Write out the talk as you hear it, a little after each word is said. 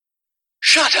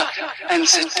Shut up and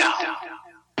sit down.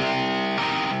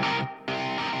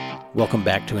 Welcome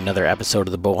back to another episode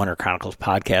of the Bowhunter Chronicles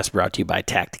podcast brought to you by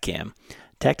Tacticam.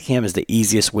 Tacticam is the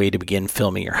easiest way to begin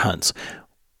filming your hunts.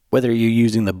 Whether you're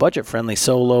using the budget-friendly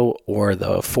Solo or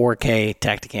the 4K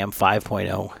Tacticam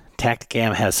 5.0,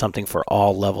 Tacticam has something for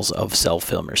all levels of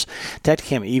self-filmers.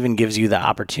 Tacticam even gives you the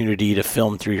opportunity to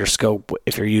film through your scope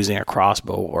if you're using a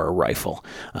crossbow or a rifle.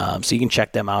 So you can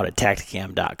check them out at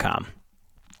tacticam.com.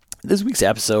 This week's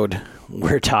episode,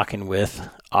 we're talking with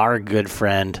our good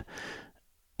friend,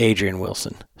 Adrian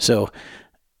Wilson. So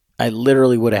I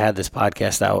literally would have had this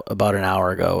podcast out about an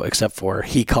hour ago, except for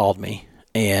he called me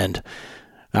and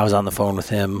I was on the phone with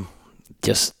him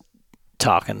just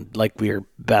talking like we were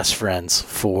best friends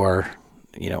for,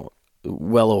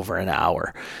 well over an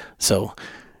hour. So,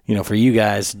 for you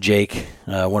guys, Jake,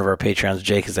 one of our Patreons,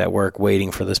 Jake is at work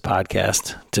waiting for this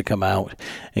podcast to come out,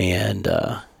 and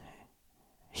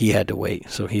he had to wait.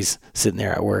 So he's sitting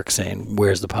there at work saying,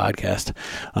 "Where's the podcast?"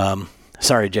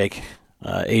 Sorry, Jake.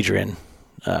 Adrian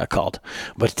called.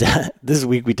 But this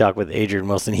week we talked with Adrian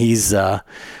Wilson. He's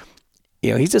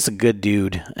he's just a good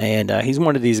dude, and he's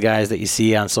one of these guys that you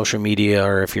see on social media,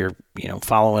 or if you're,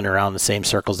 following around the same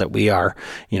circles that we are,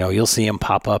 you'll see him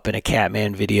pop up in a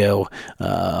Catman video.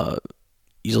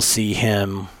 You'll see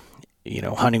him,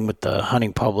 hunting with the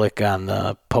hunting public on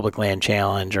the Public Land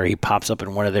Challenge, or he pops up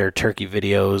in one of their turkey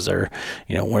videos, or,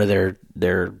 one of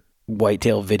their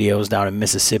whitetail videos down in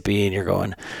Mississippi, and you're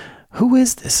going, who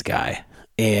is this guy?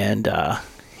 And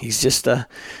he's just a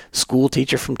school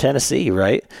teacher from Tennessee,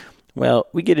 right? Well,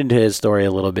 we get into his story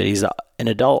a little bit. He's an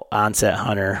adult onset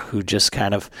hunter who just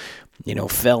kind of,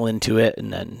 fell into it.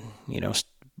 And then,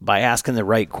 by asking the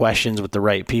right questions with the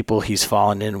right people, he's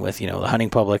fallen in with, the hunting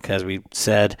public, as we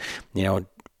said,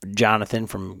 Jonathan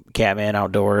from Catman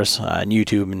Outdoors on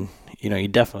YouTube. And, you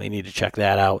definitely need to check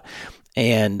that out.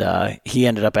 And he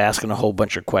ended up asking a whole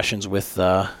bunch of questions with,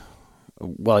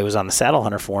 while he was on the Saddle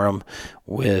Hunter forum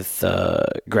with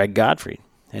Greg Godfrey.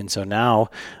 And so now,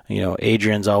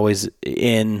 Adrian's always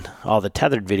in all the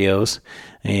tethered videos,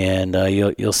 and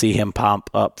you'll see him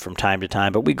pop up from time to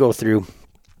time. But we go through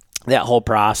that whole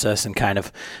process and kind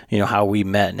of, how we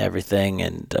met and everything.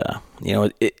 And,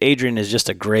 Adrian is just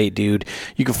a great dude.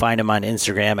 You can find him on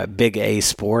Instagram at Big A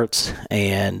Sports.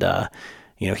 And,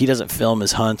 he doesn't film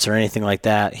his hunts or anything like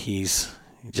that. He's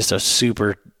just a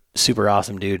super, super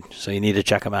awesome dude. So you need to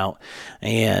check him out.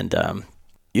 And,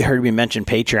 you heard me mention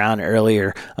Patreon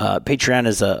earlier. Patreon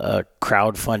is a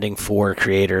crowdfunding for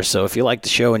creators. So if you like the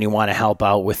show and you want to help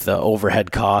out with the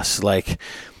overhead costs like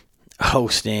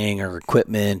hosting or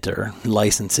equipment or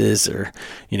licenses or,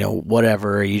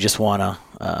 whatever, you just want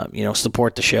to,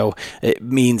 support the show, it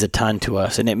means a ton to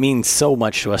us. And it means so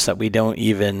much to us that we don't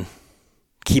even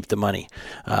keep the money.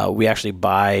 We actually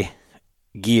buy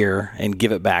gear and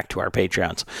give it back to our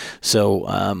Patreons.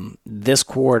 So this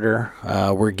quarter,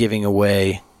 we're giving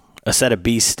away a set of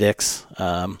Beast sticks.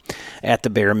 At the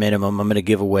bare minimum, I'm going to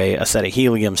give away a set of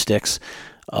Helium sticks,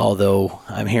 although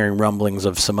I'm hearing rumblings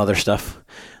of some other stuff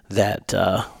that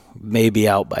may be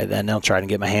out by then. I'll try to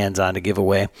get my hands on to give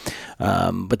away.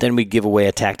 But then we give away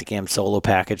a Tacticam Solo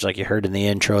package like you heard in the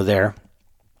intro there.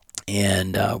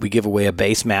 And we give away a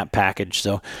base map package.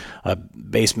 So a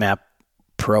base map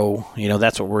Pro,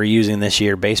 that's what we're using this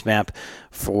year. Base map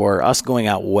for us going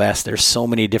out west. There's so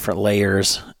many different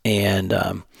layers, and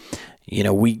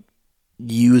we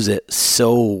use it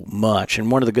so much. And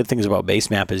one of the good things about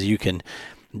base map is you can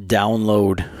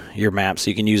download your map, so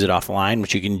you can use it offline,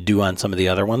 which you can do on some of the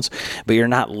other ones, but you're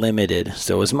not limited.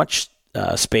 So as much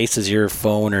space as your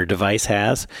phone or device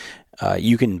has,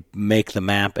 you can make the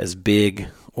map as big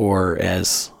or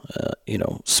as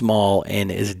small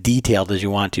and as detailed as you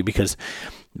want to, because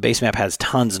base map has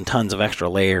tons and tons of extra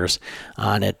layers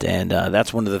on it. And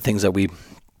that's one of the things that we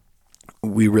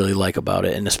really like about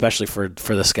it. And especially for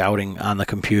the scouting on the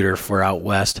computer for out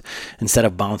west, instead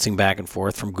of bouncing back and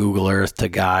forth from Google Earth to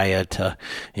Gaia to,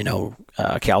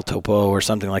 CalTopo or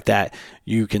something like that,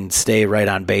 you can stay right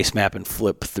on base map and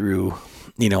flip through,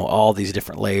 all these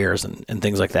different layers and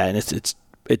things like that. And it's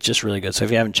just really good. So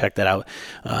if you haven't checked that out,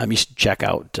 you should check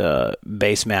out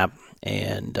base map.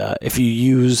 And if you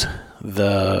use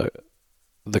the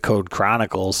code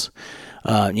Chronicles,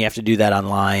 you have to do that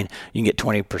online, you can get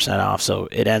 20% off. So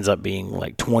it ends up being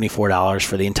like $24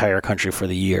 for the entire country for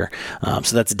the year.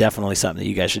 So that's definitely something that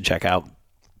you guys should check out.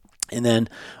 And then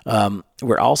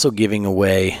we're also giving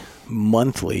away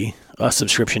monthly a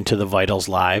subscription to the Vitals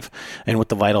Live. And what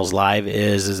the Vitals Live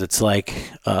is it's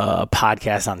like a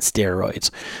podcast on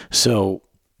steroids. So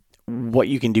what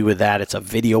you can do with that, it's a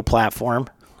video platform.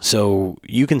 So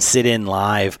you can sit in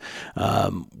live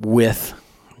with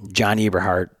John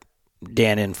Eberhardt,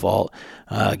 Dan Infault,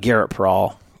 Garrett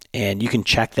Prawl, and you can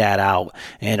check that out.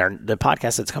 And the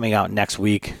podcast that's coming out next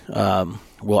week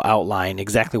will outline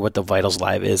exactly what the Vitals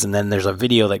Live is, and then there's a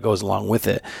video that goes along with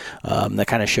it that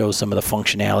kind of shows some of the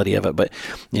functionality of it. But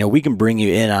we can bring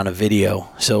you in on a video,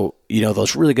 so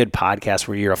those really good podcasts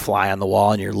where you're a fly on the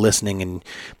wall and you're listening, and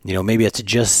maybe it's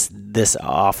just this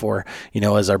off, or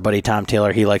as our buddy Tom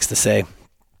Taylor, he likes to say,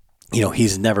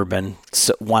 he's never been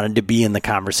wanted to be in the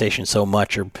conversation so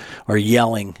much, or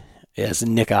yelling, as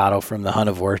Nick Otto from the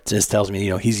Huntivore just tells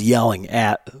me, he's yelling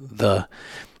at the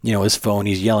his phone,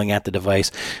 he's yelling at the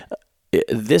device.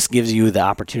 This gives you the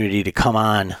opportunity to come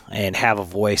on and have a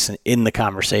voice in the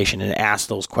conversation and ask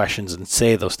those questions and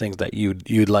say those things that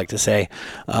you'd like to say.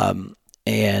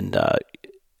 And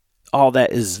all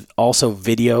that is also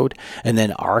videoed and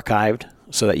then archived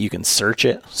so that you can search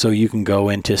it. So you can go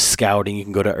into scouting, you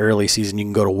can go to early season, you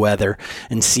can go to weather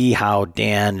and see how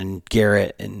Dan and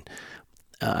Garrett and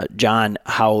John,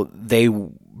 how they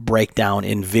break down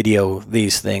in video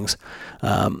these things.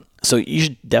 So you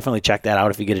should definitely check that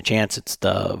out if you get a chance. It's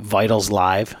the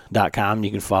vitalslive.com.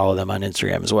 You can follow them on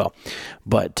Instagram as well.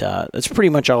 But that's pretty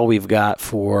much all we've got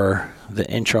for the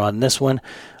intro on this one.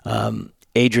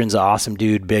 Adrian's an awesome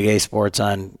dude, Big A Sports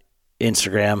on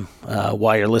Instagram.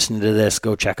 While you're listening to this,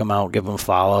 go check him out, give him a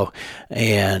follow.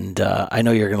 And I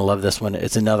know you're going to love this one.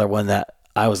 It's another one that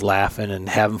I was laughing and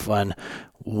having fun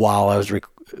while I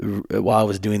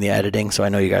was doing the editing, so I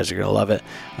know you guys are going to love it.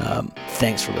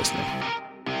 Thanks for listening.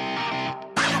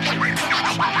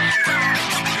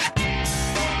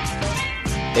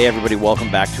 Hey everybody,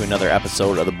 welcome back to another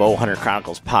episode of the Bowhunter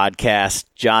Chronicles podcast.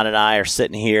 John and I are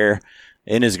sitting here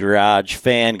in his garage,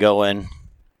 fan going.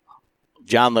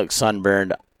 John looks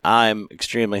sunburned. I'm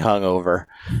extremely hungover,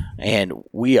 and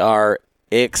we are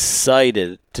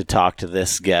excited to talk to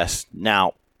this guest.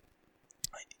 Now,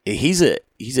 he's an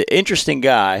interesting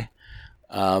guy.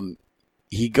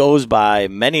 He goes by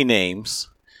many names.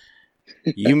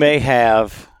 You may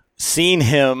have seen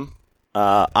him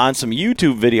on some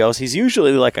YouTube videos. He's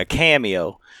usually like a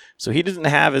cameo, so he doesn't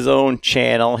have his own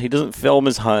channel. He doesn't film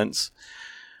his hunts,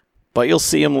 but you'll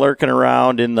see him lurking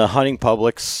around in the Hunting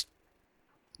Public's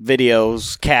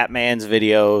videos, Catman's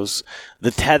videos,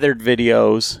 the Tethered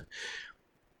videos.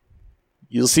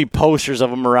 You'll see posters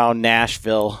of him around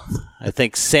Nashville. I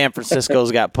think San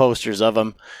Francisco's got posters of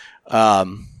him.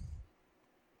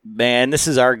 Man, this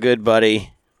is our good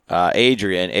buddy,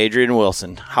 Adrian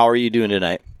Wilson. How are you doing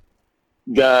tonight?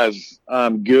 Guys,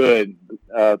 I'm good.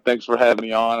 Thanks for having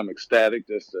me on. I'm ecstatic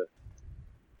just to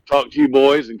talk to you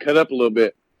boys and cut up a little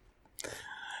bit.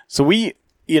 So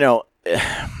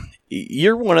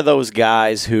you're one of those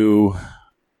guys who,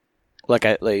 like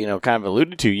I kind of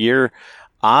alluded to, you're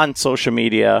on social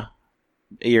media,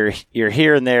 you're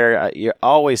here and there, you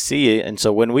always see it. And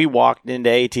so when we walked into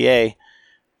ATA,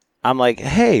 I'm like,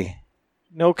 hey,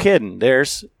 no kidding,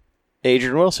 there's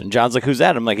Adrian Wilson. John's like, who's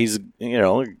that? I'm like, he's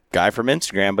a guy from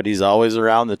Instagram, but he's always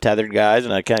around the Tethered guys.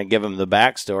 And I kind of give him the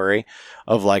backstory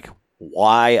of like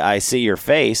why I see your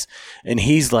face. And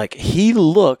he's like, he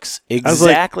looks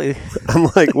exactly. I'm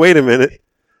like, wait a minute.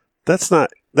 That's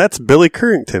Billy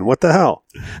Currington. What the hell?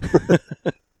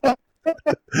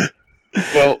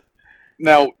 Well,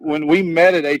 now, when we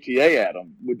met at ATA,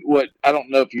 Adam, what I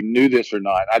don't know if you knew this or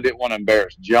not. I didn't want to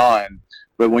embarrass John,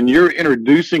 but when you're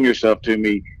introducing yourself to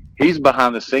me, he's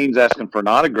behind the scenes asking for an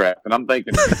autograph, and I'm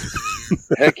thinking,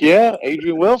 heck yeah,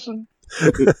 Adrian Wilson,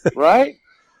 right?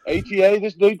 ATA,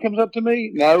 this dude comes up to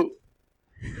me. No,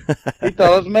 he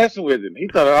thought I was messing with him. He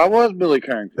thought I was Billy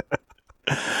Currington.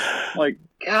 Like,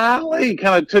 golly,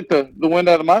 kind of took the wind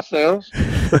out of my sails.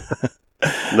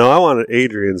 No, I wanted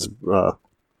Adrian's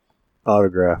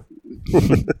autograph.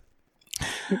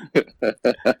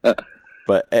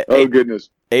 But oh goodness,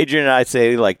 Adrian and I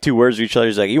say like two words to each other.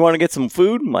 He's like, "You want to get some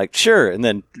food?" I'm like, "Sure." And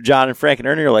then John and Frank and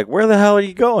Ernie are like, "Where the hell are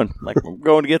you going?" I'm like, "I'm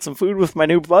going to get some food with my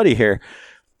new buddy here."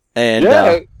 And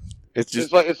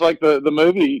it's like the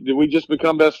movie. Did we just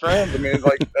become best friends? I mean, it's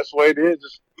like that's the way it is.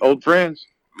 Just old friends.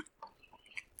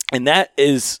 And that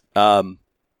is,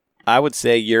 I would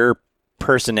say, your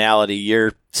personality,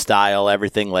 your style,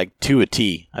 everything like to a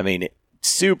T. I mean,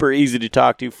 super easy to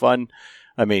talk to, fun.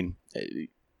 I mean,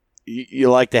 you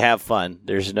like to have fun.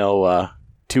 There's no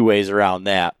two ways around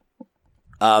that.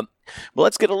 Well,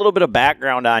 let's get a little bit of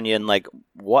background on you and like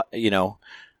what,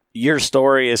 your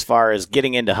story as far as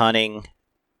getting into hunting,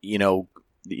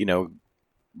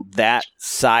 that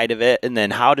side of it. And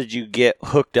then how did you get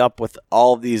hooked up with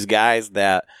all these guys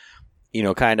that,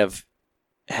 kind of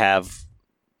have,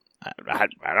 I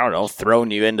don't know, thrown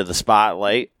you into the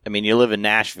spotlight? I mean, you live in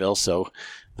Nashville, so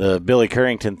the Billy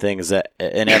Currington thing is an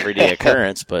everyday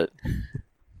occurrence, but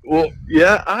Well,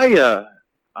 yeah, I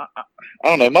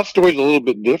don't know. My story's a little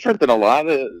bit different than a lot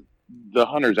of the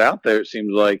hunters out there. It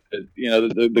seems like,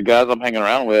 the guys I'm hanging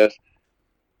around with.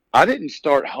 I didn't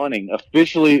start hunting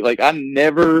officially. Like, I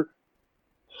never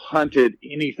hunted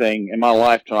anything in my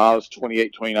life till I was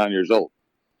 28, 29 years old.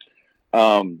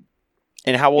 And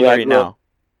how old are you now?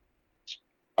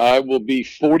 I will be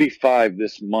 45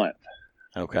 this month.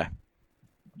 Okay.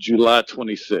 July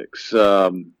 26.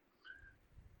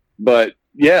 But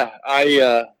yeah,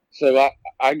 I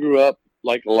grew up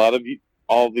like a lot of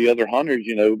all the other hunters,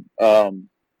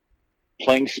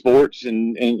 playing sports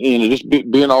and just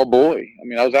being all boy. I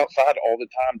mean, I was outside all the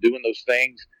time doing those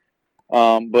things.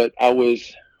 But I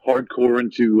was hardcore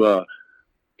into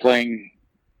playing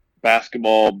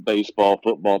basketball, baseball,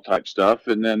 football type stuff.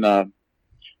 And then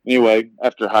anyway,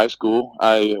 after high school,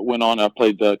 I went on. I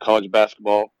played college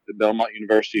basketball at Belmont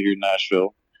University here in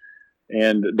Nashville,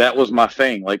 and that was my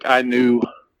thing. Like, I knew,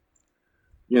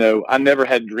 I never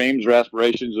had dreams or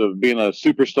aspirations of being a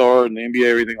superstar in the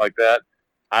NBA or anything like that.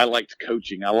 I liked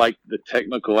coaching. I liked the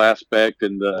technical aspect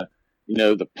and the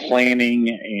planning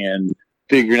and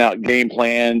figuring out game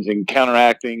plans and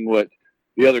counteracting what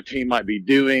the other team might be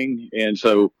doing. And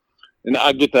so, and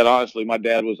I get that honestly. My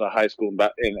dad was a high school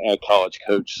and a college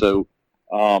coach, so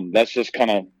that's just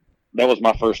that was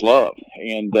my first love.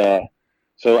 And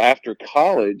so after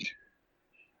college,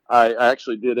 I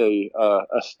actually did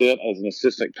a stint as an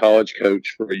assistant college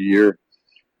coach for a year,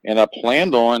 and I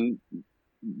planned on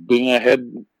being a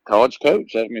head college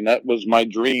coach. I mean, that was my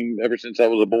dream ever since I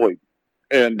was a boy,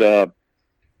 and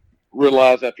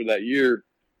realized after that year,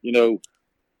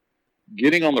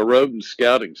 getting on the road and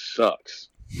scouting sucks.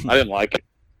 I didn't like it.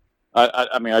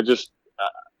 I mean,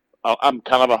 I'm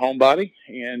kind of a homebody,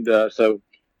 and so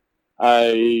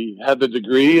I had the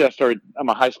degree. I'm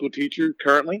a high school teacher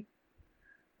currently.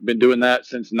 Been doing that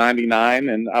since '99,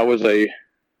 and I was a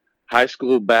high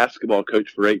school basketball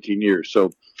coach for 18 years.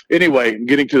 So anyway,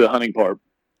 getting to the hunting part,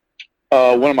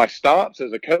 one of my stops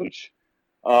as a coach,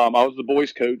 I was the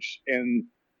boys coach, and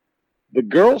the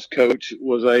girls coach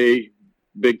was a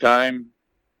big time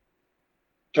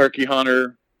turkey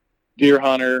hunter, deer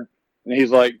hunter. And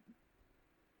he's like,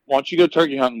 why don't you go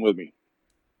turkey hunting with me?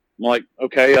 I'm like,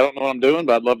 okay, I don't know what I'm doing,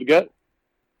 but I'd love to go.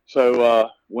 So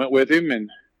went with him, and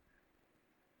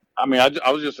I mean,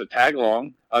 I was just a tag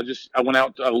along. I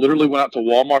literally went out to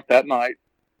Walmart that night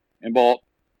and bought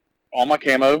all my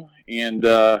camo. And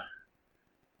that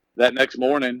next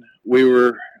morning we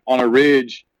were on a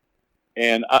ridge,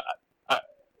 and I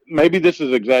maybe this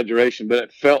is exaggeration, but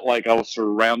it felt like I was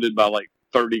surrounded by like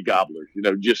 30 gobblers,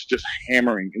 just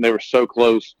hammering. And they were so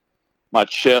close. My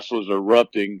chest was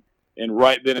erupting. And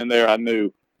right then and there, I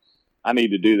knew I need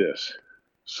to do this.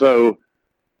 So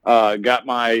got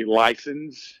my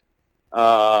license,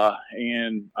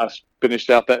 and I finished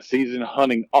out that season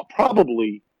hunting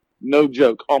probably, no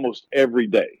joke, almost every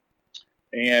day.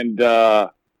 And I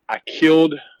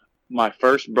killed my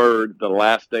first bird the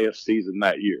last day of season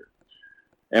that year.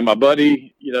 And my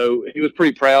buddy, he was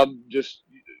pretty proud, just,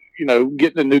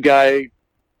 getting a new guy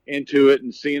into it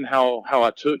and seeing how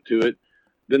I took to it.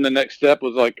 Then the next step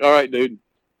was like, all right, dude,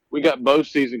 we got bow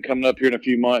season coming up here in a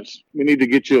few months. We need to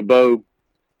get you a bow.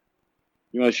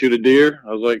 You want to shoot a deer?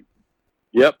 I was like,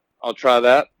 yep, I'll try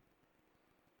that.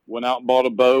 Went out and bought a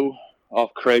bow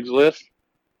off Craigslist.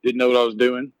 Didn't know what I was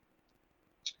doing.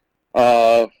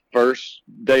 First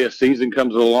day of season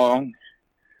comes along.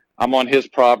 I'm on his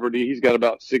property. He's got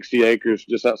about 60 acres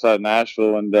just outside of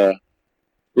Nashville. And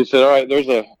he said, all right, there's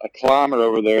a climber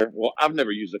over there. Well, I've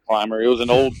never used a climber. It was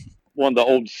one of the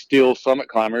old steel Summit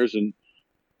climbers, and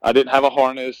I didn't have a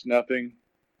harness, nothing.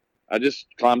 I just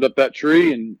climbed up that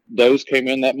tree, and does came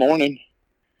in that morning.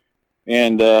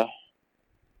 And I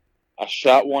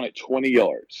shot one at 20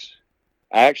 yards.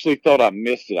 I actually thought I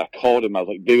missed it. I called him. I was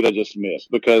like, dude, I just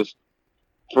missed. Because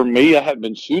for me, I hadn't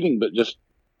been shooting but just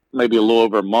maybe a little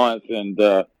over a month. And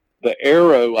the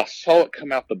arrow, I saw it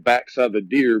come out the backside of the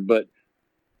deer, but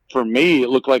for me, it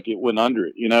looked like it went under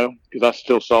it, because I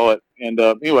still saw it. And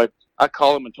anyway, I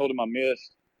called him and told him I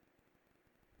missed.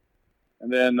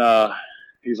 And then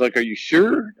he's like, are you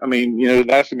sure? I mean, he's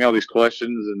asking me all these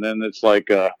questions. And then it's like,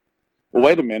 well,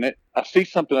 wait a minute. I see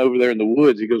something over there in the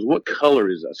woods. He goes, what color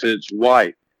is that? I said, it's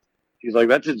white. He's like,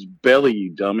 that's its belly, you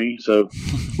dummy. So,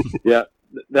 yeah,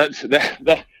 that's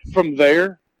that. From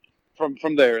there,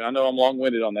 I know I'm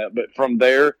long-winded on that, but from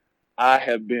there, I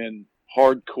have been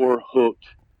hardcore hooked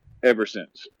ever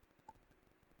since.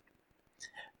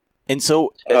 And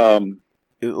so,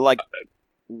 like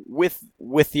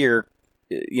with your,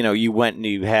 you went and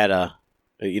you had a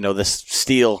this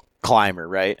steel climber,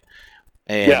 right?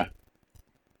 And, Yeah.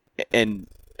 And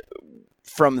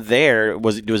from there,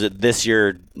 was it this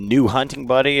your new hunting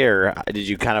buddy, or did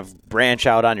you kind of branch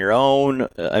out on your own?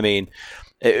 I mean,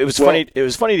 it was funny. It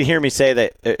was funny to hear me say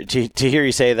that. To hear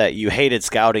you say that you hated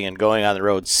scouting and going on the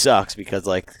road sucks, because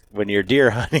like when you're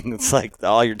deer hunting, it's like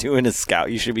all you're doing is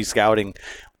scout. You should be scouting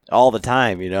all the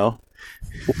time,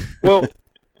 Well,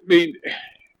 I mean,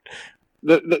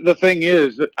 the thing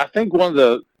is that I think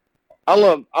I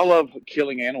love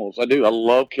killing animals. I do. I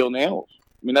love killing animals.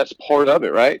 I mean, that's part of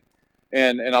it, right?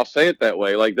 And I'll say it that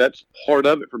way. Like, that's part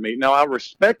of it for me. Now, I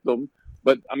respect them,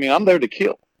 but I mean, I'm there to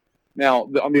kill. Now,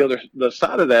 on the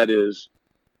side of that is,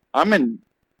 I'm in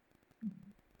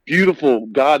beautiful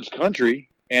God's country,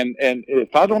 and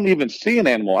if I don't even see an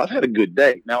animal, I've had a good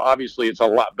day. Now, obviously, it's a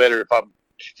lot better if I'm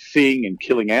seeing and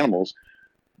killing animals,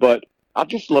 but I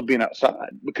just love being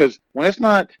outside, because when it's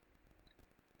not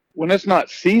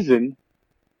season,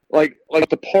 like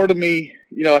the part of me,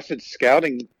 I said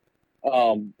scouting,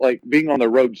 like being on the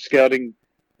road scouting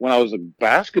when I was a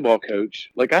basketball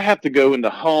coach, like I have to go into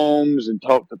homes and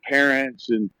talk to parents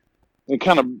and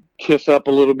kind of kiss up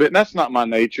a little bit. And that's not my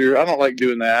nature. I don't like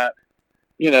doing that,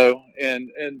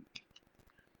 and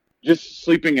just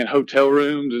sleeping in hotel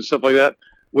rooms and stuff like that,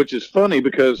 which is funny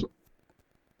because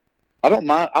I don't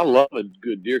mind. I love a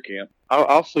good deer camp.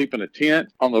 I'll sleep in a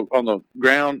tent on the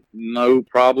ground, no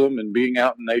problem, and being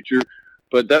out in nature.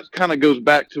 But that kind of goes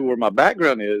back to where my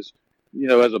background is.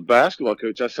 As a basketball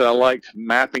coach, I said I liked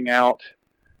mapping out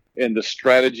and the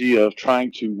strategy of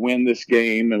trying to win this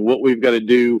game and what we've got to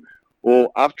do.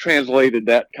 Well, I've translated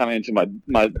that kind of into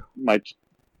my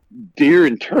deer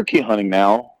and turkey hunting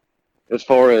now, as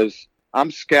far as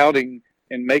I'm scouting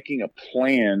and making a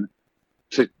plan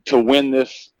to win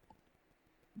this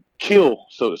kill,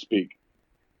 so to speak.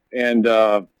 And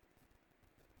I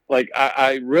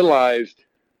realized,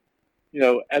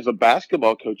 as a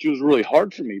basketball coach, it was really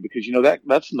hard for me because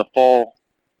that's in the fall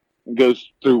and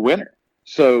goes through winter.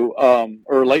 So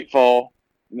or late fall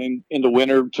and then into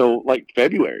winter till like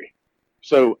February.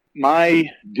 So my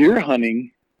deer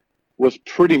hunting was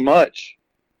pretty much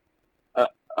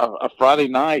a Friday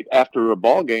night after a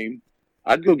ball game.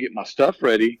 I'd go get my stuff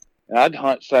ready and I'd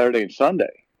hunt Saturday and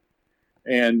Sunday.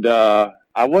 And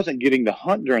I wasn't getting to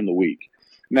hunt during the week.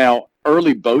 Now,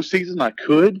 early bow season, I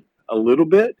could a little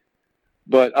bit,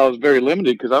 but I was very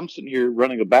limited because I'm sitting here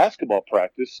running a basketball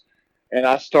practice. And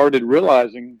I started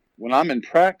realizing when I'm in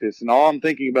practice and all I'm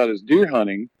thinking about is deer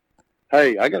hunting,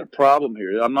 hey, I got a problem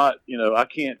here. I'm not, I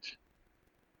can't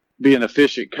be an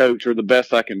efficient coach or the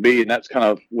best I can be. And that's kind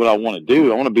of what I want to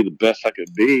do. I want to be the best I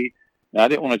could be. And I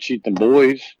didn't want to cheat the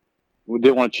boys. We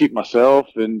didn't want to cheat myself.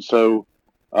 And so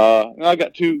I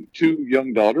got two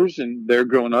young daughters and they're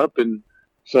growing up. And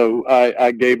so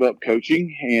I gave up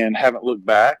coaching and haven't looked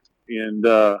back. And,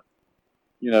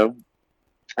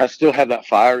 I still have that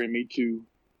fire in me to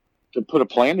put a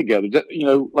plan together.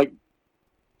 Like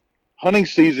hunting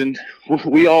season,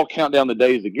 we all count down the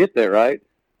days to get there, right?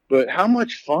 But how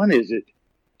much fun is it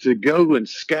to go and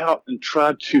scout and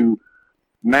try to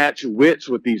match wits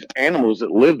with these animals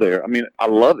that live there? I mean, I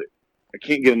love it. I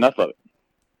can't get enough of it.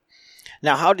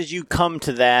 Now, how did you come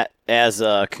to that as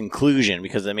a conclusion?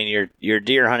 Because I mean, your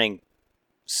deer hunting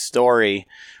story,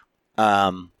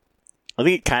 I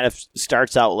think it kind of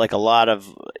starts out like a lot of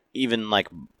even like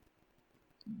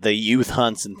the youth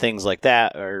hunts and things like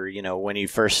that, or when you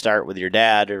first start with your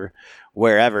dad or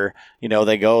wherever,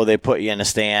 they put you in a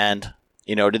stand.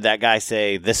 Did that guy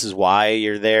say, this is why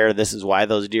you're there, this is why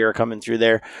those deer are coming through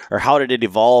there? Or how did it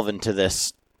evolve into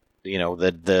this,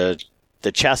 the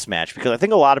chess match? Because I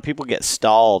think a lot of people get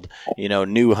stalled,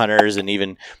 new hunters and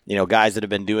even, guys that have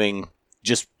been doing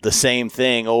just the same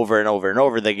thing over and over and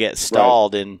over, they get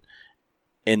stalled in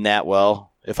that,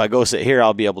 well, if I go sit here,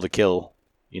 I'll be able to kill,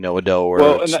 a doe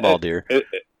or a small deer.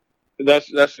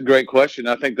 That's a great question.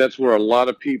 I think that's where a lot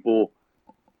of people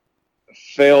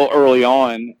fail early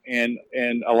on and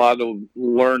a lot of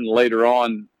learn later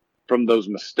on from those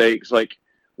mistakes. Like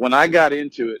when I got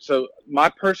into it, so my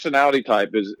personality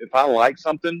type is if I like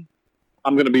something,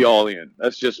 I'm going to be all in.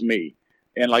 That's just me.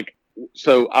 And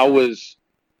so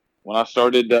when I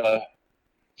started,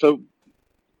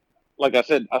 like I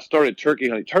said, I started turkey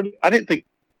hunting. I didn't think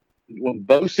when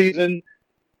bow season,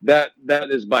 that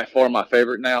is by far my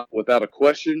favorite now, without a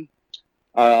question.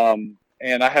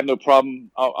 And I have no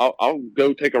problem. I'll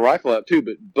go take a rifle out too.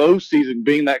 But bow season,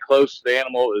 being that close to the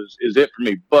animal, is it for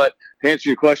me. But to answer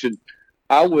your question,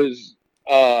 I was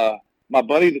my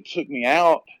buddy that took me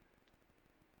out.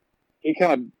 He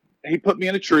put me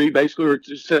in a tree, basically, or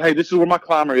just said, "Hey, this is where my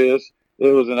climber is." It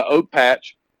was in an oak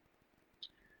patch.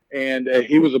 and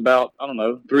he was about, I don't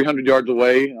know, 300 yards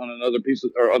away on another piece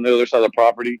of, or on the other side of the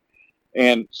property.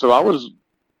 And so I was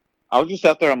just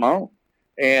out there on my own,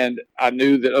 and I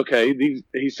knew that, okay,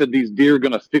 he said these deer are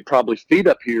going to probably feed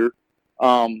up here,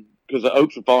 because the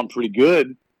oaks are falling pretty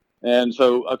good. And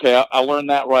so, okay, I learned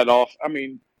that right off. I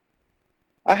mean,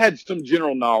 I had some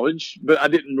general knowledge, but I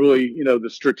didn't really, the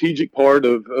strategic part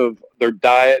of their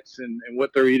diets and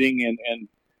what they're eating and,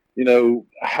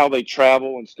 how they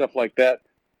travel and stuff like that.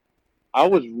 I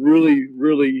was really,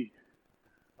 really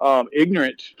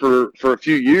ignorant for a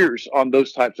few years on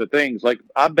those types of things. Like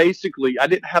I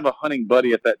didn't have a hunting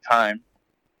buddy at that time.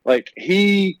 Like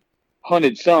he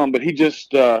hunted some, but he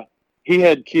just, he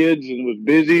had kids and was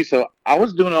busy. So I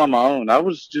was doing it on my own. I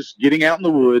was just getting out in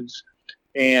the woods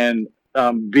and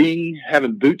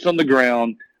having boots on the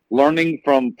ground, learning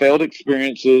from failed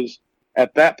experiences.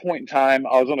 At that point in time,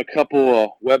 I was on a couple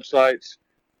of websites.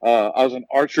 I was on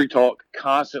Archery Talk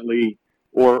constantly,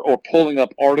 or pulling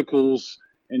up articles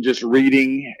and just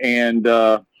reading. And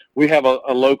we have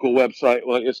a local website.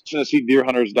 Well, it's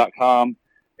TennesseeDeerHunters.com,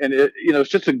 and it's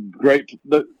just a great.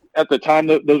 At the time,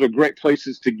 those are great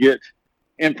places to get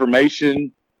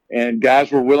information, and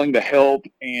guys were willing to help.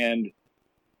 And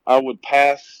I would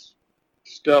pass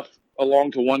stuff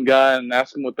along to one guy and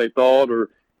ask them what they thought, or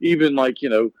even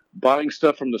buying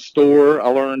stuff from the store. I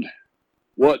learned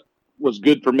what was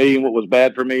good for me and what was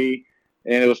bad for me,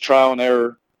 and it was trial and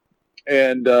error.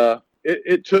 And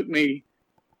it took me,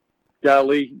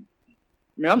 golly, I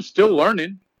mean, I'm still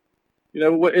learning.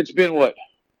 It's been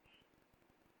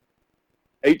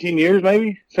 18 years,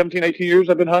 maybe 17, 18 years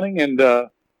I've been hunting, and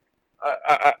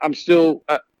I'm still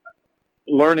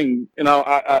learning.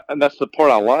 And that's the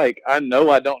part I like. I know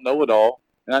I don't know it all,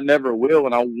 and I never will.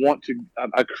 And I want to.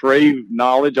 I crave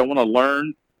knowledge. I want to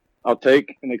learn. I'll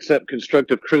take and accept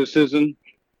constructive criticism.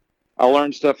 I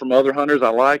learn stuff from other hunters I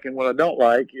like and what I don't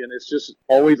like, and it's just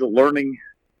always a learning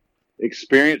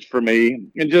experience for me.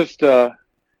 And just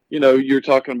you're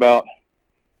talking about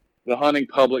the hunting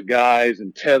public guys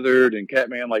and Tethered and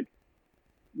Catman,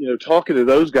 talking to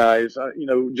those guys,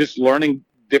 just learning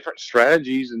different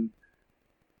strategies. And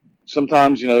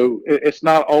sometimes, it's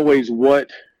not always what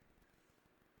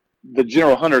the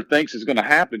general hunter thinks is going to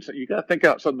happen. So you got to think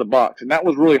outside the box. And that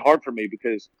was really hard for me,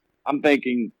 because I'm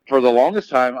thinking for the longest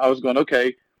time, I was going,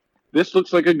 okay, this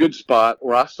looks like a good spot,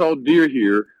 or I saw deer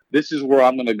here. This is where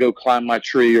I'm going to go climb my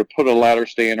tree or put a ladder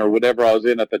stand or whatever I was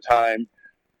in at the time.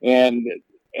 And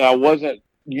I wasn't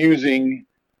using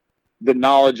the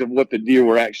knowledge of what the deer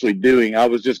were actually doing. I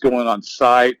was just going on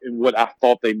sight and what I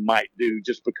thought they might do,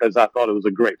 just because I thought it was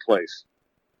a great place.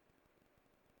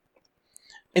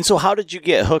 And so how did you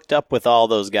get hooked up with all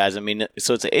those guys? I mean,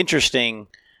 so it's interesting,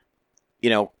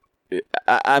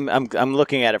 I'm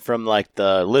looking at it from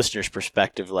the listener's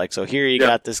perspective. So here you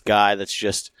got this guy that's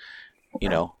just,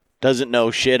 doesn't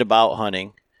know shit about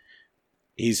hunting.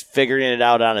 He's figuring it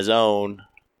out on his own.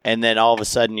 And then all of a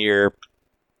sudden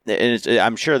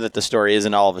I'm sure that the story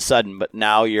isn't all of a sudden, but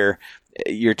now you're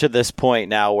to this point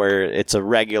now where it's a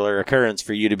regular occurrence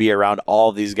for you to be around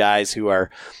all these guys who are,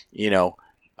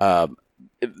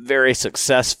 very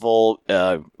successful.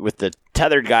 With the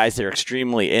Tethered guys, they're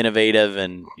extremely innovative,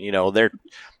 and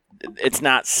it's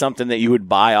not something that you would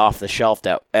buy off the shelf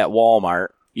at Walmart.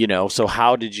 So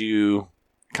how did you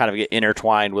kind of get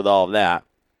intertwined with all of that?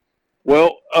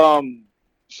 Well,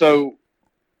 so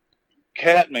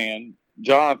Catman,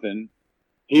 Jonathan,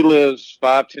 he lives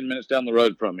 5-10 minutes down the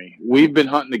road from me. We've been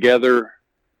hunting together.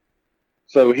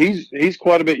 So he's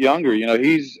quite a bit younger.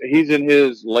 He's in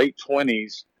his late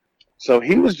 20s. So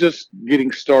he was just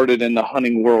getting started in the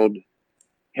hunting world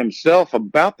himself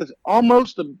about the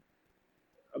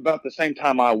same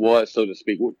time I was, so to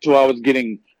speak. So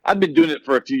I'd been doing it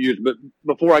for a few years, but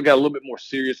before I got a little bit more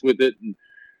serious with it.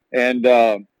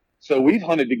 And so we've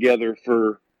hunted together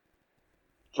for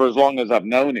as long as I've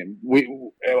known him.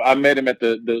 I met him at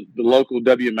the local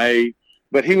WMA,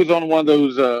 but he was on one of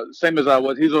those, same as I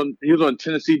was. He was on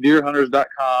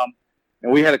TennesseeDeerHunters.com.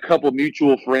 And we had a couple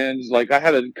mutual friends. I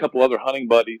had a couple other hunting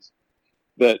buddies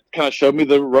that kind of showed me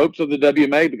the ropes of the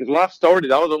WMA, because when I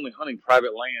started, I was only hunting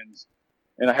private lands,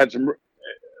 and I had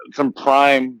some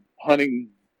prime hunting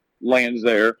lands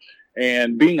there.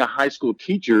 And being a high school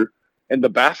teacher and the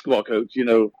basketball coach,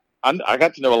 I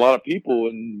got to know a lot of people,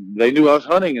 and they knew I was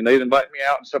hunting, and they'd invite me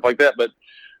out and stuff like that. But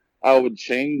I would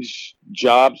change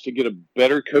jobs to get a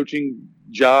better coaching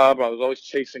job. I was always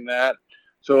chasing that.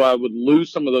 So I would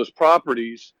lose some of those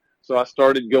properties. So I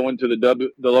started going to the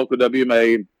local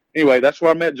WMA. Anyway, that's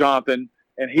where I met Jonathan,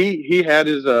 and he had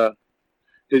his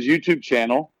YouTube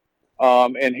channel,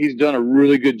 and he's done a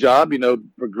really good job,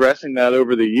 progressing that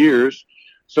over the years.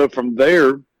 So from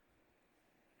there,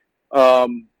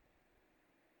 one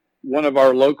of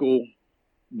our local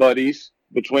buddies,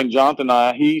 between Jonathan and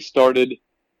I, he started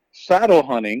saddle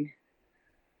hunting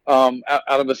out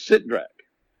of a sit drag.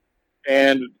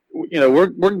 And,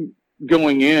 we're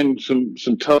going in some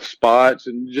tough spots,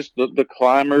 and just the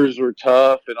climbers were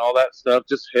tough and all that stuff,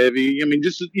 just heavy. I mean,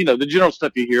 just, the general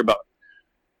stuff you hear about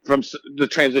from the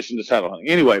transition to saddle hunting.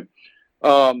 Anyway,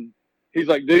 he's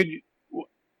like, dude,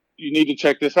 you need to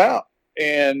check this out.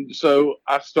 And so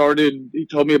he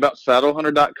told me about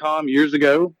saddlehunter.com years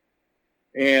ago.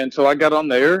 And so I got on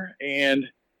there, and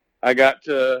I got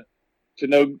to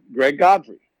know Greg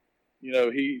Godfrey.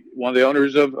 One of the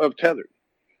owners of Tethered.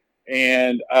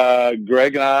 And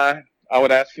Greg and I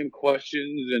would ask him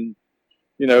questions, and,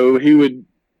 he would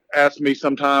ask me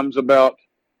sometimes about,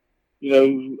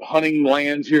 hunting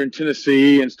lands here in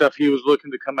Tennessee and stuff he was looking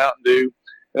to come out and do.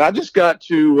 And I just got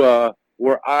to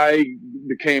where I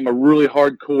became a really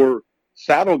hardcore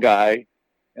saddle guy.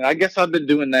 And I guess I've been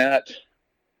doing that.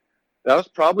 That was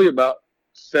probably about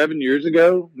 7 years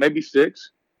ago, maybe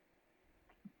 6.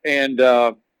 And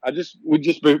we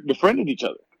just befriended each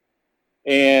other.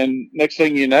 And next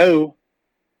thing you know,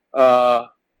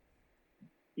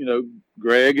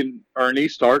 Greg and Ernie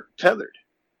start Tethered.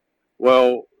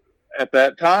 Well, at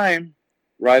that time,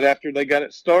 right after they got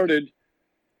it started,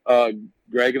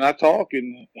 Greg and I talked,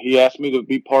 and he asked me to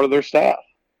be part of their staff.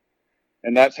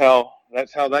 And that's how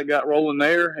that got rolling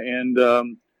there. And,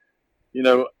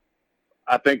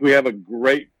 I think we have a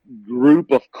great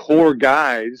group of core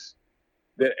guys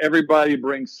that everybody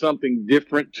brings something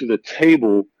different to the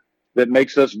table that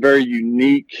makes us very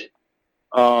unique.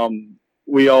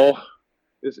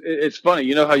 It's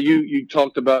funny, how you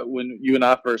talked about when you and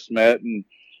I first met, and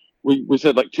we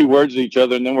said like 2 words to each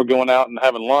other, and then we're going out and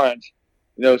having lunch.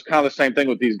 It's kind of the same thing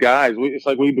with these guys. It's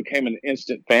like we became an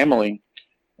instant family.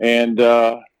 And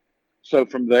so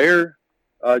from there,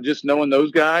 just knowing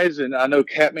those guys, and I know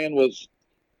Catman was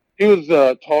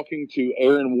talking to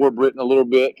Aaron Warbritton a little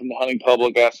bit from the hunting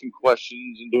public, asking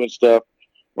questions and doing stuff.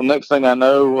 Well, next thing I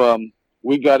know,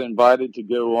 we got invited to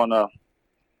go on a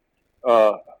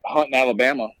hunt in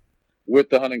Alabama with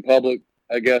the hunting public,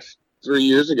 I guess 3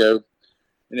 years ago.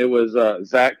 And it was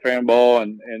Zach Fanball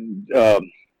and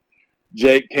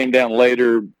Jake came down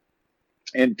later,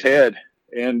 and Ted.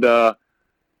 And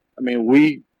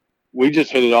we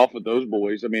just hit it off with those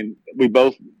boys. I mean, we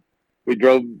drove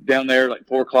down there like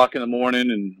 4:00 in the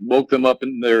morning and woke them up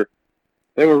in their.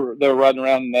 They were riding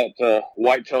around in that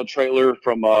whitetail trailer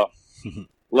from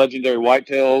Legendary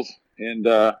Whitetails, and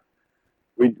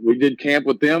we did camp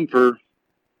with them for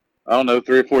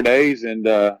 3 or 4 days, and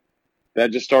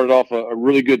that just started off a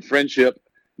really good friendship.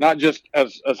 Not just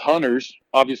as hunters,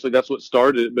 obviously that's what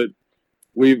started it, but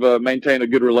we've maintained a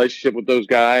good relationship with those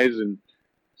guys. And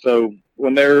so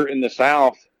when they're in the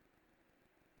South,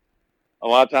 a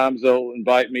lot of times they'll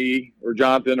invite me or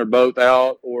Jonathan or both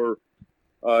out, or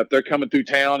if they're coming through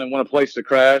town and want a place to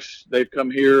crash, they've come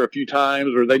here a few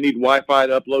times, or they need Wi-Fi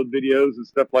to upload videos and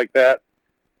stuff like that,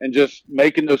 and just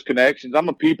making those connections. I'm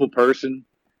a people person,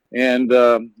 and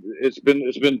it's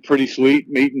been pretty sweet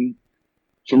meeting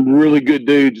some really good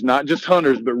dudes, not just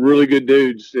hunters, but really good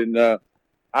dudes. And on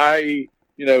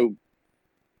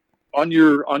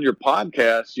your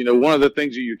podcast, one of the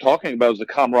things that you're talking about is the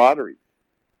camaraderie.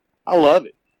 I love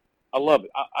it.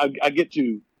 I get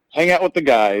to hang out with the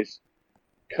guys,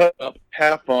 cut up,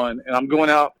 have fun, and I'm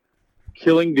going out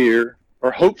killing deer,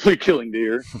 or hopefully killing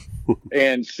deer,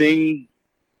 and seeing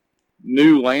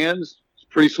new lands. It's a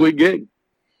pretty sweet gig.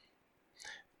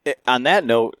 On that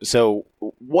note, so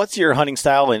what's your hunting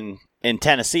style in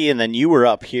Tennessee? And then you were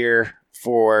up here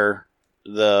for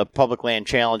the Public Land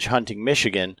Challenge hunting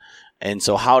Michigan. And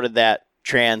so how did that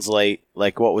translate?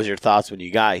 Like, what was your thoughts when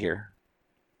you got here?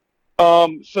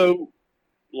 So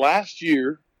last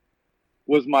year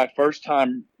was my first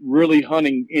time really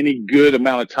hunting any good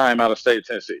amount of time out of state of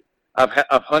Tennessee. I've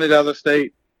hunted out of the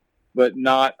state, but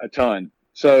not a ton.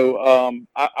 So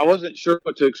I wasn't sure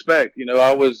what to expect.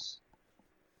 I was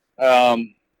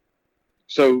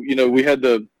we had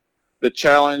the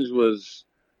challenge was,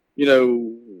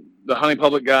 the hunting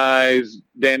public guys,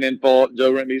 Dan Infault,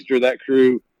 Joe Rentmeester, that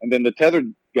crew, and then the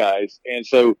Tethered guys. And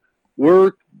so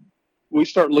we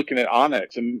start looking at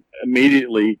Onyx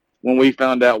immediately when we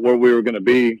found out where we were going to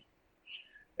be.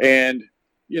 And,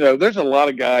 there's a lot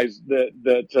of guys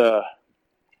that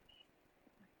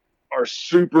are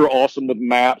super awesome with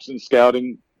maps and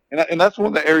scouting. And that's one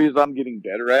of the areas I'm getting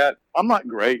better at. I'm not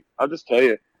great. I'll just tell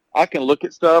you, I can look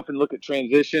at stuff and look at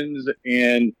transitions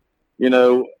and,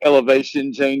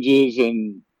 elevation changes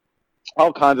and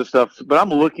all kinds of stuff. But I'm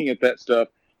looking at that stuff.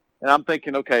 and I'm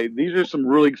thinking, okay, these are some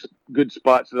really good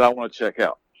spots that I want to check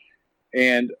out.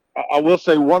 And I will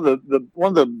say one of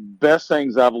the best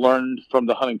things I've learned from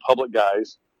the hunting public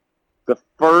guys, the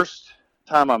first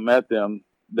time I met them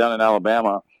down in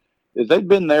Alabama, is they've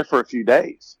been there for a few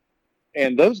days.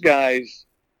 And those guys,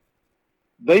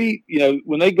 they,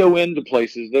 when they go into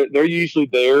places, they're usually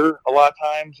there a lot of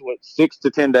times, 6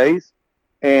 to 10 days.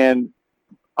 And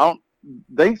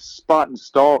they spot and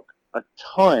stalk a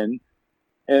ton.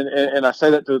 And I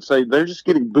say that to say they're just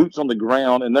getting boots on the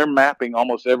ground and they're mapping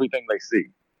almost everything they see.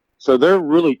 So they're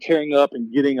really tearing up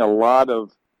and getting a lot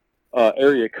of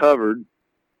area covered.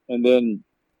 And then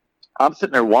I'm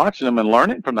sitting there watching them and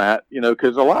learning from that,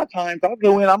 because a lot of times I'll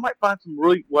go in, I might find some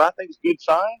really, what I think is good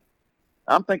sign.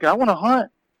 I'm thinking, I want to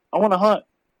hunt.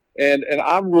 And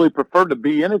I really prefer to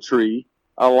be in a tree.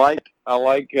 I like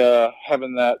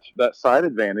having that side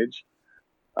advantage.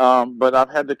 But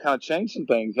I've had to kind of change some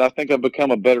things. I think I've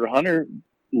become a better hunter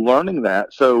learning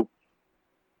that. So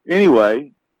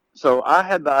anyway, so I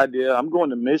had the idea, I'm going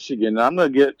to Michigan and I'm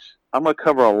going to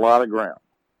cover a lot of ground,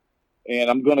 and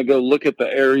I'm going to go look at the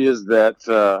areas that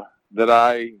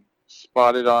I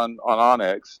spotted on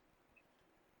Onyx.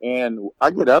 And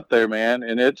I get up there, man,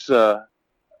 and it's, I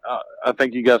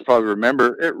think you guys probably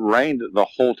remember, it rained the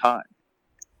whole time.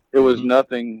 It was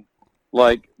nothing.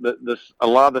 Like a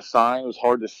lot of the sign was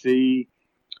hard to see.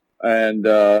 And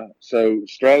so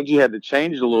strategy had to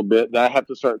change a little bit. Then I have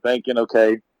to start thinking,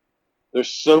 okay, there's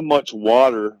so much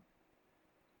water.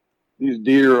 These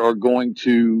deer are going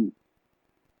to,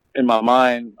 in my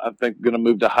mind, I think going to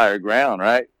move to higher ground,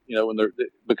 right?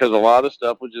 Because a lot of the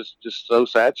stuff was just so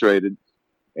saturated.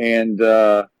 And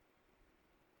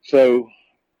so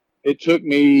it took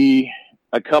me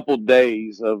a couple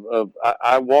days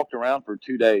I walked around for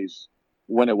 2 days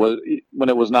when it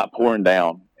was not pouring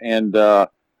down. And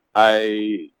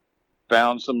I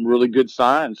found some really good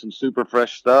signs, some super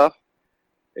fresh stuff,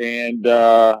 and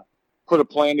put a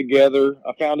plan together.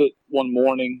 I found it one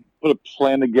morning, put a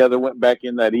plan together, went back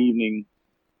in that evening.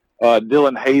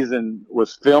 Dylan Hazen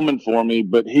was filming for me,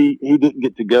 but he didn't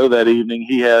get to go that evening.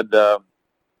 He had to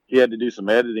do some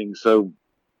editing. So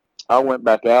I went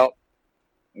back out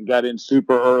and got in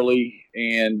super early,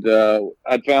 and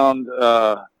I found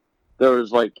there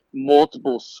was like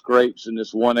multiple scrapes in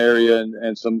this one area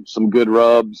and some good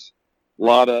rubs, a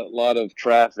lot of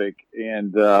traffic.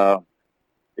 And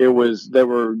it was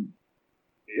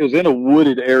in a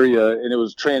wooded area, and it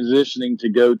was transitioning to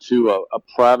go to a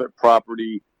private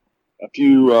property a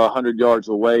few 100 yards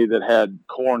away that had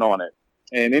corn on it.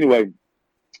 And anyway,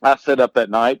 I set up that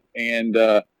night, and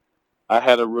I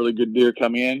had a really good deer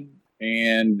come in,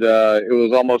 and it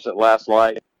was almost at last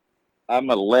light. I'm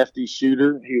a lefty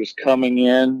shooter. He was coming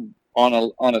in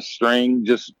on a string.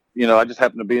 I just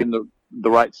happened to be in the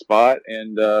right spot,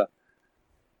 and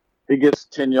he gets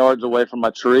 10 yards away from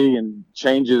my tree and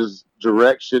changes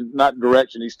direction. Not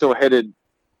direction. He's still headed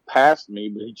past me,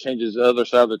 but he changes the other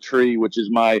side of the tree, which is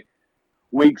my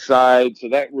weak side. So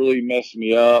that really messed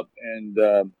me up.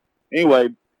 And anyway,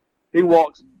 he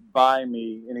walks by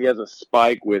me, and he has a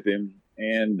spike with him,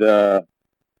 and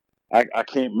I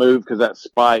can't move because that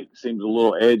spike seems a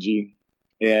little edgy.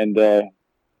 And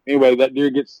anyway, that deer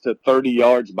gets to 30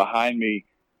 yards behind me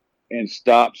and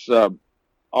stops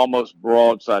almost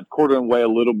broadside, quartering away a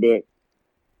little bit.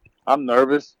 I'm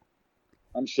nervous.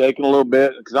 I'm shaking a little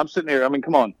bit because I'm sitting here. I mean,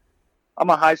 come on. I'm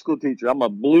a high school teacher. I'm a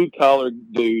blue-collar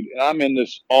dude, and I'm in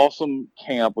this awesome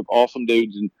camp with awesome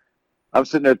dudes. And I'm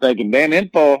sitting there thinking, Dan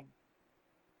Info,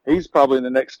 he's probably in the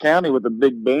next county with a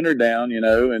big booner down, and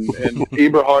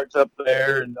Eberhardt's up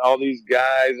there and all these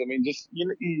guys. I mean, just,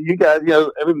 you guys,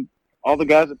 all the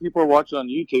guys that people are watching on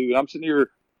YouTube. And I'm sitting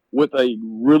here with a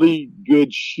really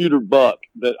good shooter buck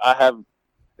that I have.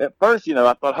 At first, I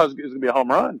thought it was going to be a home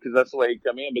run because that's the way he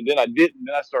come in. But then I didn't.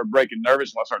 Then I started breaking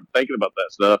nervous when I started thinking about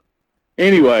that stuff.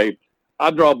 Anyway, I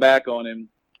draw back on him,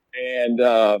 and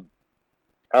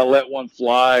I let one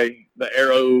fly. The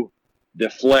arrow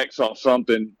deflects off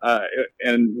something,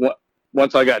 and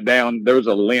once I got down, there was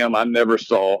a limb I never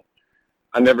saw.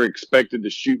 I never expected to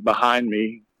shoot behind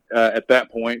me at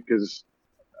that point because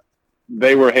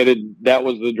they were headed. That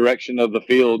was the direction of the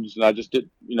fields, and I just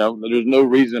didn't. There's no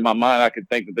reason in my mind I could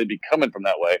think that they'd be coming from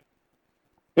that way.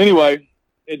 Anyway,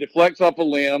 it deflects off a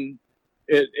limb.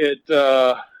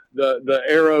 The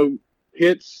arrow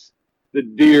hits the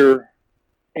deer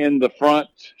in the front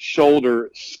shoulder,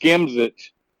 skims it.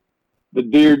 The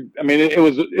deer, I mean, it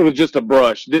was just a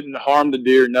brush. Didn't harm the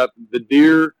deer, nothing. The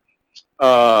deer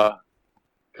kind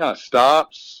of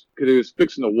stops because he was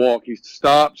fixing to walk. He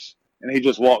stops, and he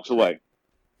just walks away.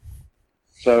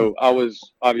 So I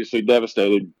was obviously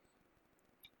devastated.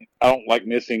 I don't like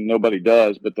missing. Nobody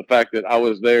does. But the fact that I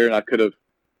was there and I could have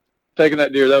taken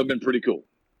that deer, that would have been pretty cool.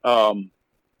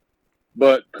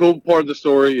 But cool part of the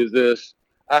story is this.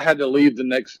 I had to leave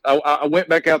I went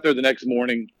back out there the next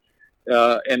morning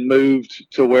and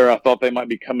moved to where I thought they might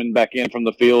be coming back in from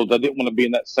the fields. I didn't want to be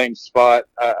in that same spot.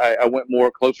 I went more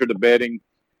closer to bedding,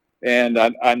 and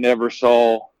I never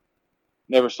saw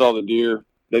the deer.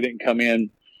 They didn't come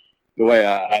in the way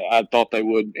I thought they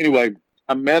would. Anyway,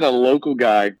 I met a local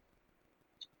guy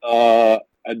a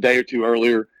day or two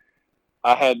earlier.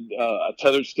 I had a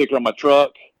tethered sticker on my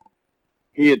truck.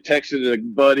 He had texted a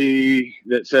buddy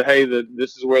that said, hey,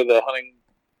 this is where the hunting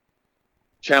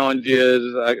challenge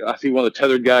is. I see one of the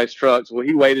tethered guys' trucks. Well,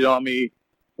 he waited on me.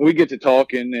 We get to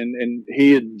talking, and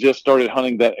he had just started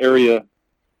hunting that area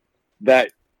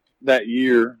that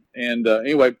year. And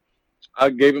anyway, I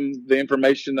gave him the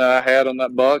information that I had on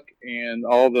that buck and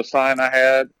all the sign I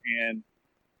had. And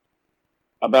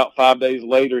about 5 days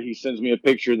later, he sends me a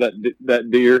picture of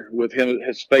that deer with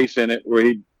his face in it, where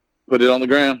he put it on the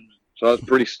ground. So I was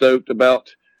pretty stoked about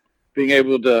being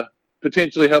able to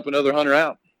potentially help another hunter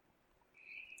out.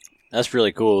 That's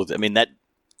really cool.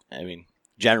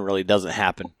 Generally doesn't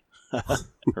happen,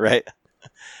 right?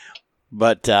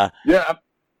 But yeah.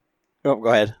 Go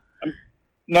ahead.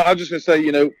 No, I was just gonna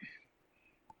say,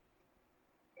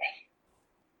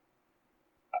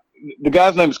 the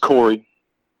guy's name is Corey.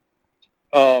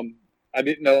 I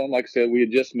didn't know him. Like I said, we had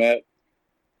just met.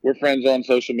 We're friends on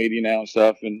social media now and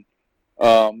stuff, and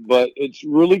but it's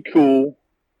really cool.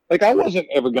 Like, I wasn't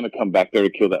ever going to come back there to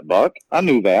kill that buck. I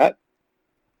knew that.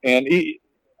 And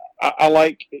I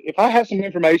like, if I have some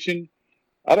information,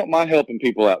 I don't mind helping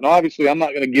people out. Now, obviously, I'm not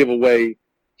going to give away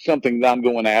something that I'm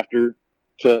going after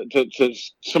to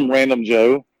some random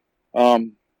Joe.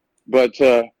 But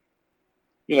I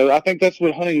think that's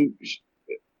what hunting,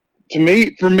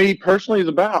 for me personally, is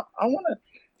about. I want to,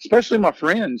 especially my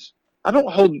friends, I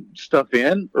don't hold stuff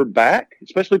in or back,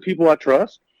 especially people I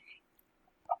trust.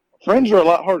 Friends are a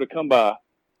lot harder to come by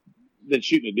than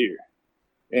shooting a deer.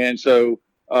 And so,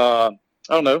 I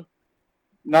don't know.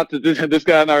 Not that this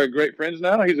guy and I are great friends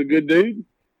now. He's a good dude.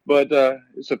 But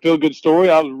it's a feel-good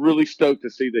story. I was really stoked to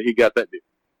see that he got that deer.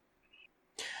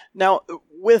 Now,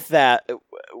 with that,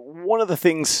 one of the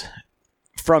things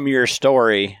from your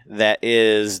story that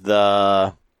is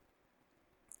the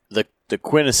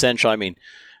quintessential,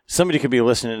 somebody could be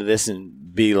listening to this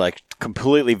and be like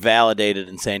completely validated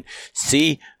and saying,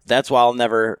 see, that's why I'll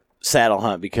never saddle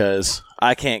hunt, because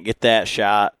I can't get that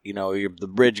shot. The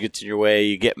bridge gets in your way,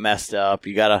 you get messed up,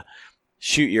 you got to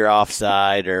shoot your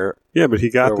offside yeah, but he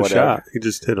got the whatever. shot. He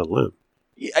just hit a limb.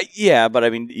 Yeah,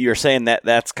 but you're saying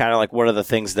that's kind of like one of the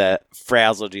things that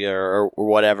frazzled you or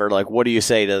whatever. Like, what do you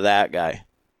say to that guy?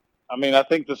 I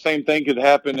think the same thing could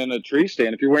happen in a tree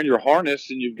stand. If you're wearing your harness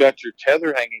and you've got your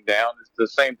tether hanging down, the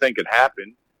same thing could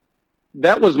happen.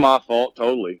 That was my fault,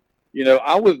 totally.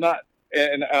 I was not,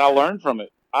 and I learned from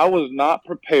it, I was not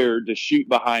prepared to shoot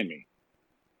behind me.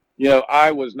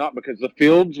 I was not, because the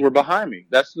fields were behind me.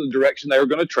 That's the direction they were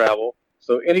going to travel.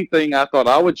 So anything I thought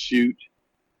I would shoot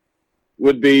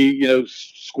would be,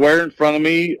 square in front of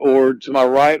me or to my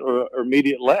right or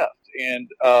immediate left. And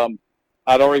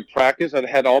I'd already practiced. I'd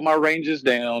had all my ranges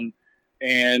down.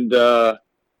 And,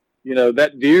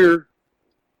 that deer,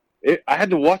 I had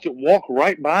to watch it walk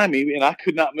right by me, and I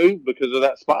could not move because of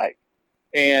that spike.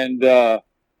 And, a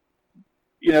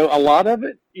lot of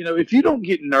it, if you don't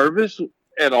get nervous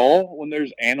at all when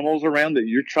there's animals around that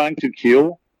you're trying to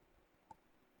kill,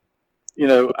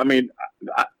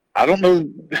 I don't know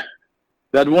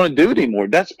that I'd want to do it anymore.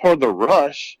 That's part of the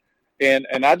rush. And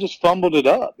I just fumbled it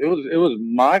up. It was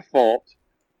my fault.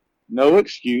 No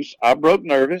excuse. I broke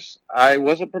nervous. I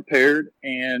wasn't prepared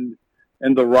and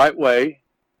the right way.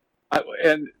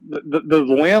 And the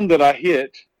limb that I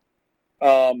hit,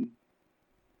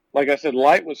 like I said,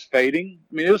 light was fading.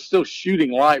 It was still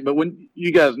shooting light, but when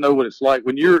you guys know what it's like,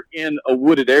 when you're in a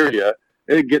wooded area,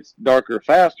 it gets darker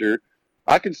faster.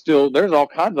 There's all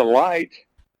kinds of light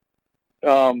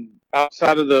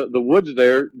outside of the woods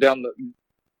there down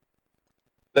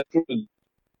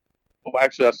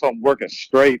actually, I saw him working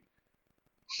straight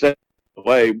set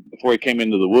away before he came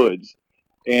into the woods.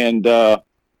 And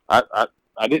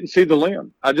I didn't see the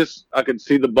limb. I could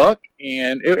see the buck,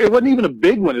 and it wasn't even a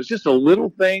big one. It was just a little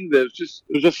thing it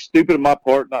was just stupid on my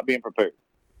part not being prepared.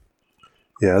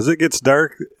 Yeah, as it gets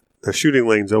dark, the shooting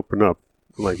lanes open up.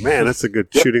 I'm like, man, that's a good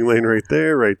shooting lane right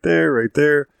there, right there, right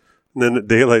there. And then the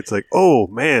daylight's like, oh,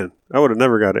 man, I would have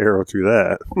never got an arrow through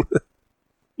that.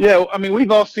 Yeah,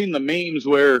 we've all seen the memes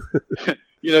where,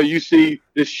 you see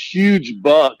this huge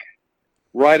buck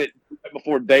right at right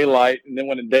before daylight, and then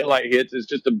when the daylight hits, it's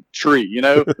just a tree,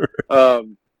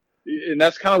 and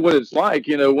that's kind of what it's like,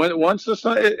 once the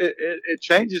sun, it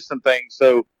changes some things.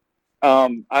 So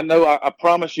I know I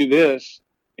promise you this,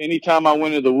 anytime I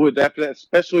went into the woods after that,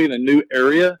 especially in a new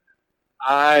area,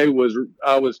 I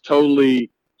was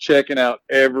totally checking out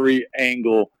every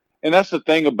angle. And that's the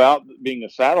thing about being a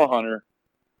saddle hunter.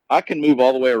 I can move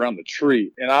all the way around the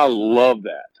tree, and I love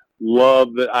that.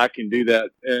 Love that I can do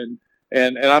that. And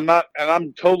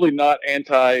I'm totally not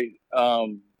anti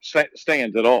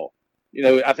stands at all.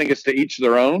 I think it's to each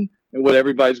their own, and what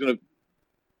everybody's going to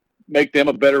make them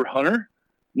a better hunter,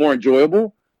 more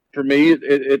enjoyable. For me,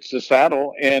 it's the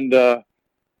saddle, and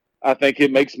I think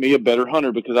it makes me a better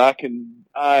hunter because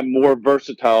I'm more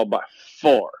versatile by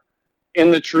far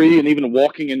in the tree and even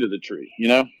walking into the tree,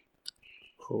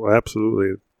 Oh,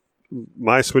 absolutely.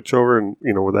 My switch over and,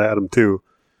 with Adam too,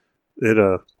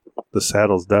 the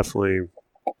saddle's definitely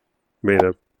made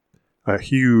a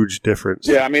huge difference.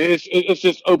 Yeah. I mean, it's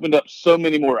just opened up so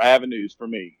many more avenues for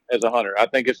me as a hunter. I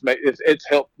think it's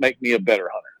helped make me a better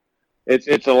hunter.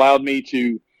 It's allowed me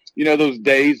to, those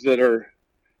days that are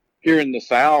here in the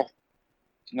South,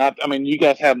 you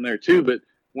guys have them there too, but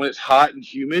when it's hot and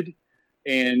humid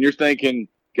and you're thinking,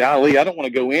 golly, I don't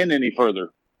want to go in any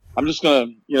further. I'm just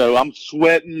going to, I'm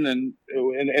sweating and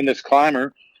in this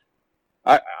climber,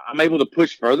 I'm able to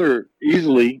push further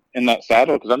easily in that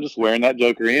saddle because I'm just wearing that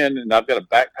joker in, and I've got a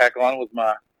backpack on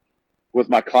with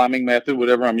my climbing method,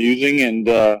 whatever I'm using. And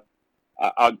the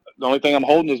only thing I'm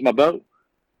holding is my bow.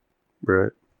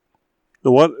 Right.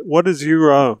 What is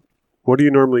your, what do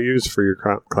you normally use for your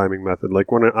climbing method?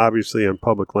 Like when obviously on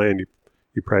public land,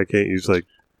 you probably can't use like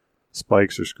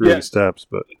spikes or screwy steps,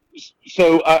 but.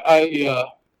 So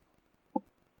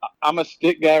I'm a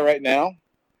stick guy right now.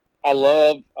 I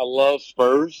love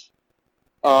spurs,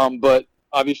 but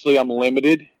obviously I'm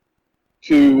limited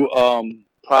to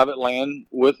private land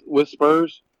with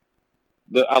spurs.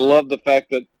 I love the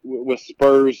fact that with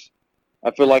spurs,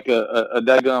 I feel like a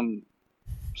daggum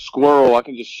squirrel. I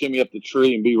can just shimmy up the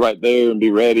tree and be right there and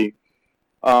be ready.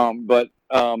 But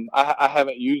I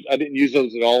didn't use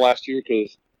those at all last year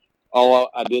because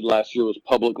all I did last year was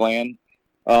public land.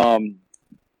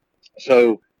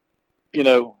 So,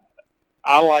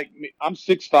 I'm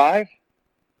 6'5".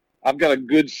 I've got a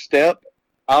good step.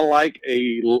 I like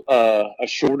a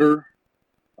shorter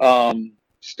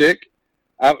stick.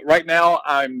 Right now,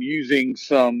 I'm using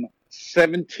some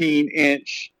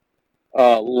 17-inch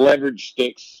leverage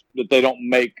sticks that they don't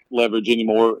make leverage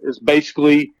anymore. It's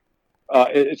basically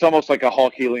it's almost like a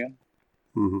hawk helium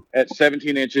at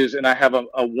 17 inches, and I have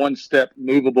a one-step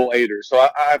movable aider. So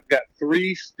I've got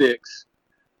 3 sticks.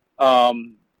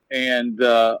 And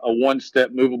a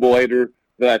one-step movable aider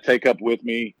that I take up with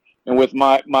me. And with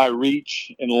my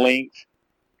reach and length,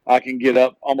 I can get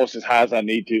up almost as high as I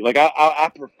need to. Like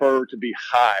I prefer to be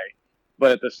high,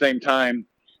 but at the same time,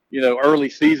 early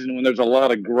season when there's a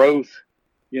lot of growth,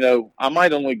 I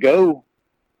might only go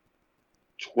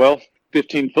 12,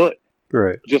 15 foot.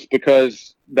 Right. Just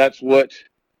because that's what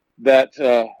that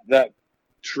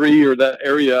tree or that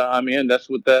area I'm in, that's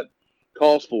what that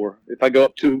calls for. If I go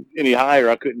up too any higher,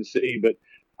 I couldn't see, but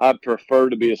I prefer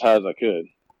to be as high as I could.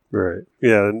 Right.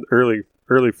 Yeah. And early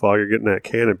fall, you're getting that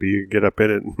canopy. You get up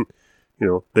in it, and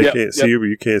they can't see you, but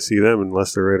you can't see them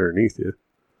unless they're right underneath you.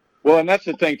 Well, and that's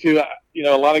the thing too.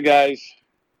 A lot of guys,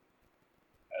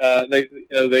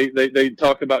 they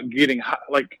talk about getting high,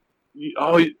 like,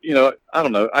 I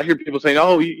don't know. I hear people saying,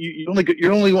 "Oh,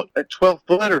 you're only at 12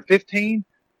 foot or 15."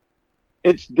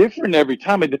 It's different every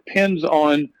time. It depends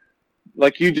on,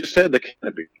 like you just said, the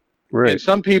canopy. Right. And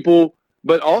some people,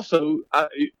 but also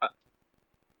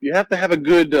you have to have a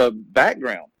good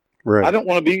background. Right. I don't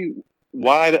want to be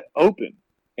wide open.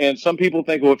 And some people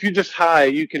think, well, if you're just high,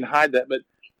 you can hide that. But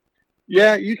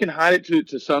yeah, you can hide it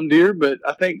to some deer. But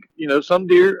I think, some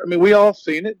deer, we all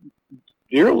seen it.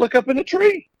 Deer will look up in a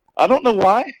tree. I don't know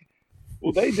why.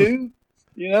 Well, they do,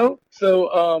 So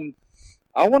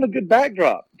I want a good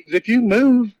backdrop. Because if you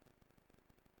move,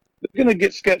 they're going to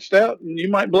get sketched out and you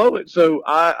might blow it. So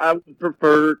I would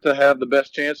prefer to have the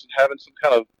best chance of having some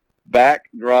kind of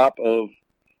backdrop of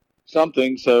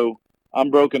something. So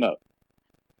I'm broken up.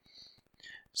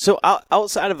 So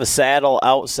outside of a saddle,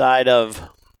 outside of,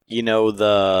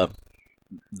 the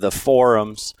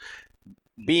forums,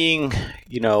 being,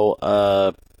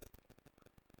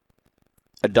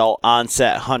 adult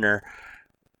onset hunter,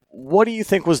 what do you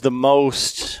think was the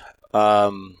most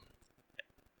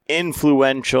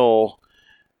influential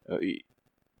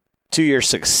to your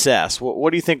success? What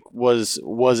do you think was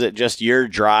it just your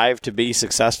drive to be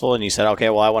successful and you said, okay,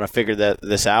 well, I want to figure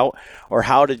this out? Or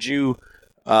how did you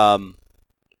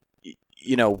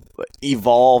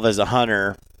evolve as a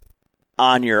hunter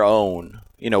on your own?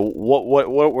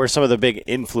 What were some of the big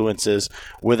influences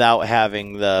without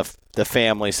having the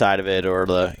family side of it, or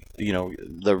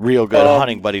the real good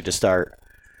hunting buddy to start?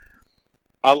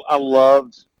 I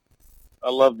love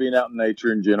being out in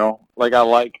nature in general. Like I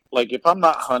like if I'm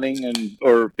not hunting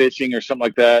or fishing or something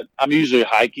like that, I'm usually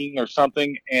hiking or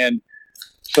something. And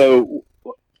so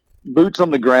boots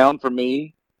on the ground for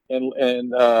me,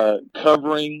 and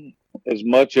covering as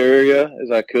much area as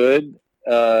I could.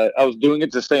 I was doing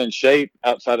it to stay in shape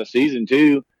outside of season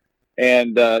too,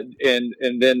 and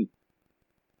then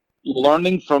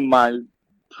learning from my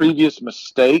previous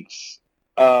mistakes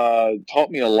taught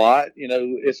me a lot.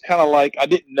 It's kind of like I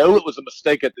didn't know it was a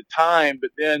mistake at the time,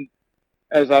 but then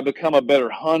as I become a better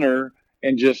hunter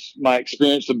and just my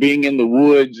experience of being in the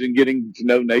woods and getting to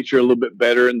know nature a little bit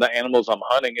better and the animals I'm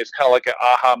hunting, it's kind of like an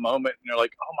aha moment. And you're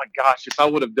like, oh my gosh, if I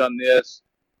would have done this,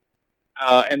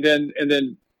 and then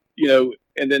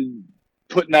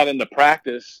putting that into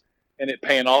practice and it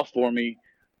paying off for me.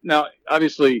 Now,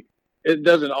 obviously, it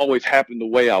doesn't always happen the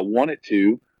way I want it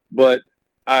to, but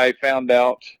I found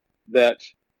out that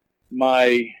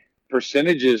my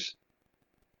percentages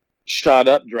shot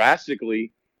up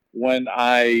drastically when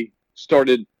I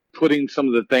started putting some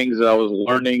of the things that I was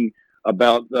learning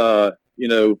about, the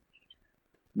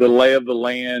lay of the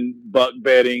land, buck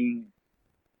bedding,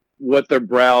 what their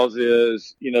browse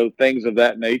is, things of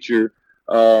that nature.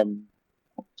 And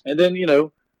then, I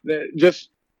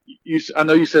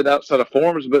know you said outside of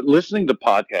forums, but listening to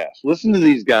podcasts, listen to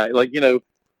these guys,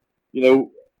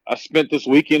 I spent this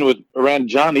weekend around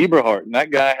John Eberhart, and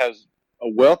that guy has a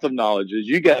wealth of knowledge, as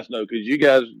you guys know, because you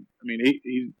guys,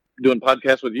 he's doing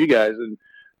podcasts with you guys, and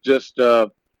I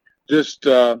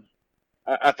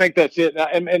think that's it.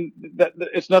 And that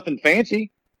it's nothing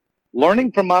fancy.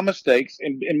 Learning from my mistakes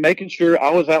and making sure I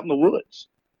was out in the woods.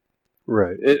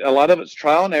 Right. A lot of it's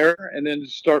trial and error, and then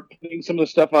start putting some of the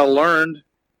stuff I learned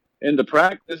into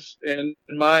practice, and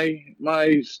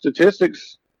my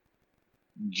statistics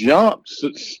jumped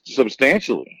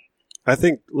substantially. I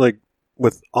think, like,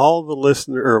 with all the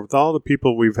with all the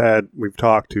people we've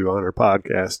talked to on our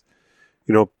podcast,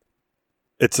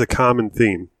 it's a common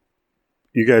theme.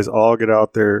 You guys all get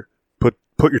out there, put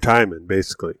your time in,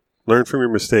 basically. Learn from your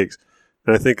mistakes.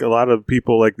 And I think a lot of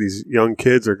people, like these young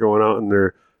kids, are going out and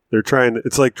they're trying to,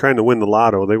 it's like trying to win the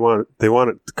lotto. They want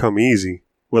it to come easy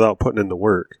without putting in the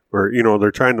work. Or,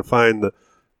 they're trying to find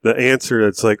the answer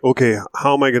that's like, okay,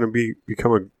 how am I going to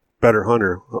become a better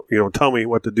hunter? Tell me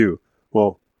what to do.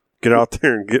 Well, get out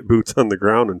there and get boots on the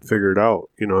ground and figure it out.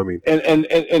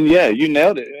 And yeah, you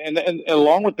nailed it. And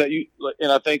along with that,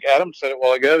 and I think Adam said it a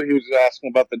while ago, he was asking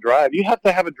about the drive. You have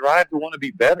to have a drive to want to be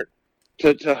better,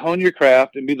 to hone your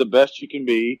craft and be the best you can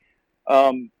be.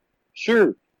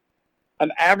 Sure,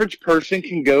 an average person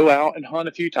can go out and hunt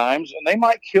a few times, and they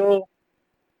might kill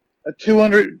a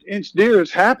 200-inch deer.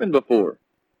 It's happened before.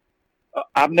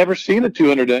 I've never seen a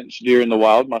 200-inch deer in the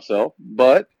wild myself,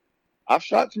 but I've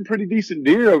shot some pretty decent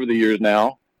deer over the years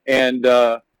now, and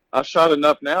I've shot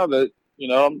enough now that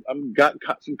I'm got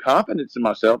some confidence in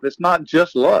myself. It's not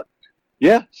just luck.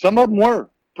 Yeah, some of them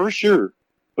were for sure,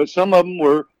 but some of them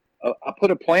were. I put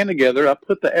a plan together. I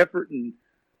put the effort and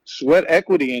sweat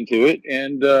equity into it,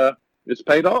 and it's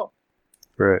paid off.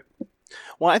 Right.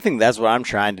 Well, I think that's what I'm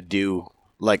trying to do,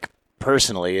 like,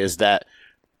 personally, is that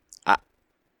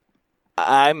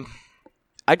I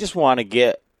just want to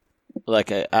get,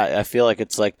 like, I feel like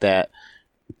it's like that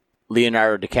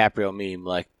Leonardo DiCaprio meme,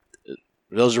 like,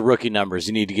 those are rookie numbers.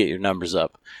 You need to get your numbers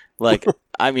up. Like,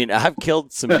 I've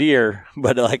killed some deer,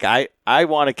 but, like, I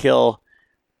want to kill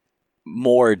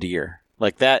more deer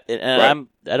like that. And right. I'm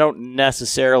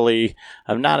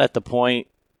not at the point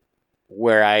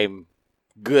where I'm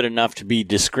good enough to be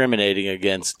discriminating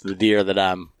against the deer that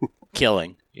I'm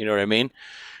killing. You know what I mean?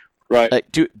 Right.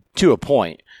 Like, to a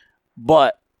point.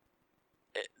 But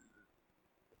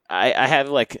I have,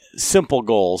 like, simple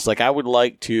goals. Like, I would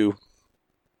like to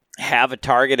have a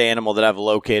target animal that I've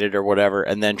located or whatever,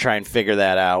 and then try and figure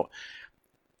that out.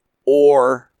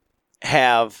 Or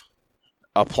have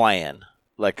a plan.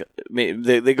 Like,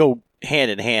 they go hand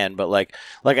in hand, but like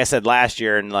I said last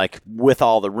year, and like with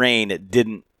all the rain, it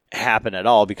didn't happen at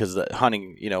all because the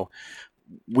hunting,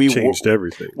 we changed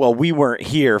everything. Well, we weren't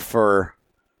here for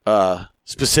a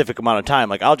specific amount of time.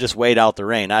 Like, I'll just wait out the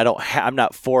rain. I'm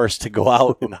not forced to go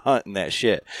out and hunt and that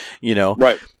shit,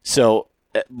 Right. So,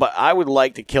 but I would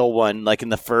like to kill one like in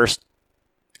the first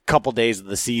couple days of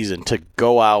the season, to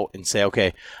go out and say,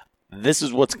 okay, this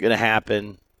is what's going to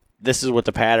happen. This is what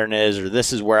the pattern is, or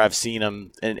this is where I've seen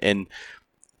them, and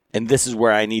and this is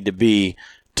where I need to be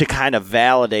to kind of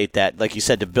validate that, like you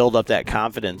said, to build up that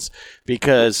confidence.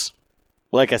 Because,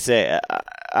 like I say,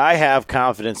 I have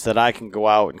confidence that I can go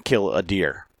out and kill a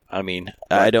deer. I mean,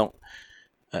 I don't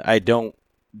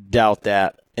doubt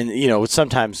that. And, you know,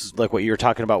 sometimes, like what you were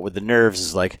talking about with the nerves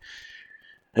is like,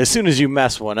 as soon as you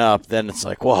mess one up, then it's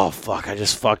like, whoa, fuck, I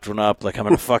just fucked one up. Like, I'm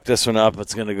going to fuck this one up.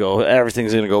 It's going to go,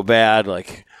 everything's going to go bad.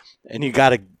 Like, and you got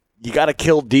to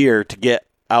kill deer to get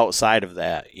outside of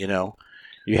that, you know?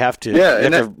 You have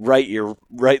to,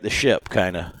 right the ship,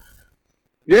 kind of.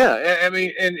 Yeah, I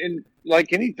mean, and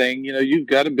like anything, you know, you've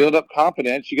got to build up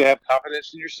confidence. You got to have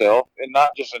confidence in yourself, and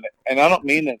not just and I don't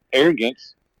mean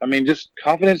arrogance. I mean just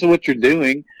confidence in what you're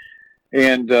doing,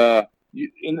 and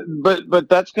but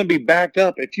that's going to be backed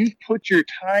up if you've put your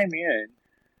time in,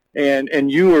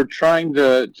 and you are trying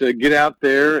to get out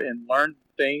there and learn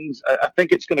things. I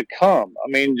think it's going to come. I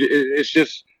mean, it's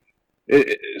just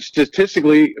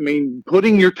statistically. I mean,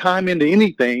 putting your time into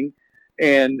anything.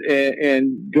 And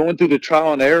going through the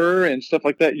trial and error and stuff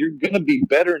like that, you're going to be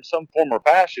better in some form or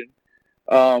fashion.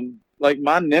 Like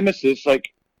my nemesis,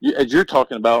 like as you're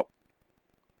talking about,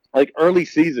 like early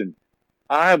season,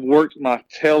 I've worked my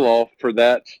tail off for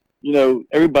that. You know,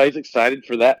 everybody's excited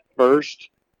for that first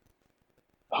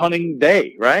hunting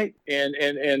day, right?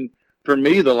 And for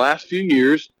me, the last few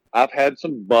years, I've had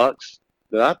some bucks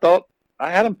that I thought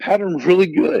I had them patterned really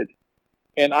good,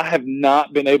 and I have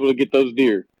not been able to get those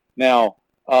deer. Now,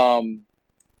 I'm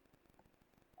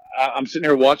sitting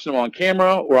here watching them on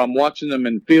camera, or I'm watching them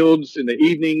in fields in the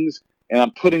evenings, and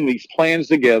I'm putting these plans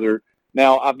together.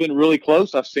 Now, I've been really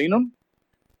close. I've seen them,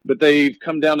 but they've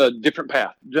come down a different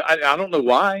path. I don't know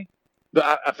why,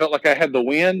 but I felt like I had the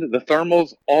wind, the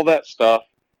thermals, all that stuff,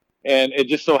 and it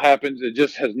just so happens it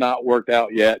just has not worked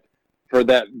out yet for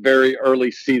that very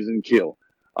early season kill.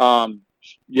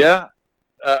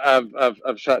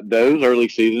 I've shot does early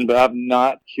season, but I've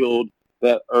not killed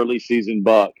that early season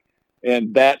buck,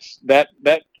 and that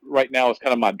right now is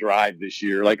kind of my drive this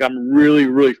year. Like I'm really,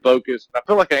 really focused. I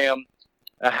feel like I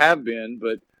have been,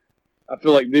 but I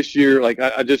feel like this year, like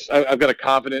I've got a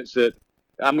confidence that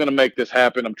I'm going to make this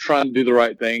happen. I'm trying to do the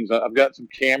right things. I've got some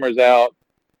cameras out.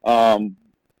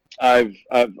 I've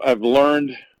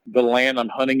learned the land I'm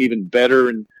hunting even better,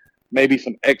 and maybe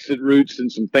some exit routes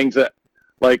and some things that.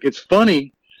 Like, it's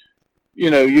funny,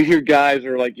 you know, you hear guys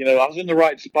are like, you know, I was in the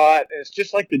right spot. And it's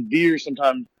just like the deer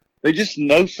sometimes, they just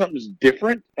know something's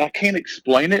different. I can't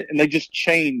explain it, and they just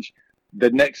change the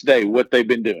next day what they've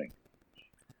been doing.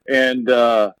 And,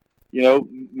 you know,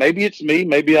 maybe it's me.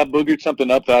 Maybe I boogered something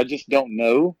up that I just don't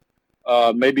know.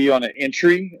 Maybe on an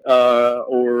entry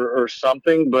or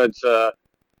something. But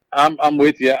I'm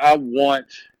with you. I want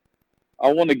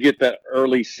to get that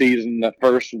early season, the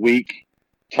first week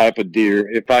type of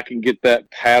deer. If I can get that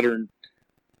pattern,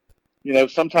 you know,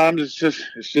 sometimes it's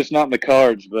just not in the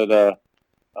cards, but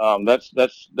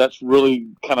that's really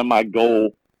kind of my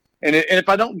goal. And if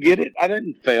I don't get it, I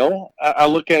didn't fail. I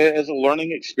look at it as a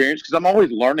learning experience, because I'm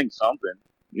always learning something,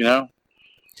 you know.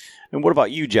 And what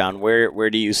about you, John? Where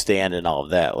do you stand in all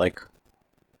of that? Like,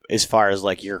 as far as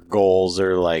like your goals,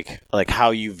 or like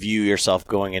how you view yourself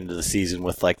going into the season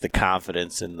with like the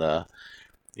confidence and the,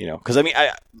 you know, because I mean,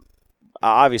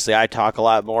 obviously I talk a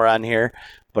lot more on here,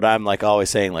 but I'm like always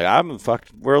saying like I'm a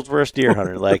world's worst deer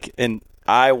hunter, like, and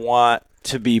I want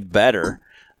to be better,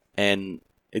 and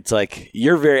it's like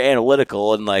you're very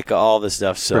analytical and like all this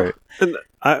stuff. So, right. And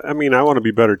I mean, I want to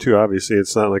be better too. Obviously,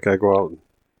 it's not like I go out.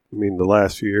 I mean, the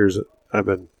last few years I've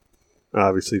been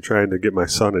obviously trying to get my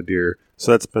son a deer,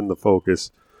 so that's been the focus.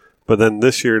 But then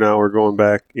this year now we're going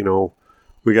back. You know,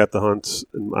 we got the hunts,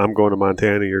 and I'm going to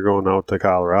Montana. You're going out to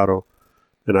Colorado,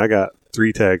 and I got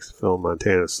 3 tags to fill in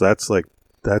Montana. So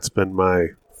that's been my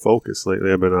focus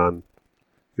lately. I've been on,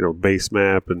 you know, base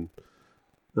map and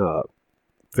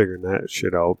figuring that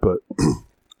shit out. But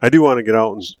I do want to get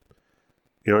out, and,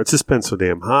 you know, it's just been so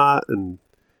damn hot, and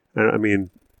I mean,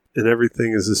 and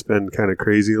everything has just been kind of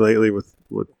crazy lately with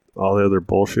all the other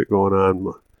bullshit going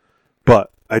on.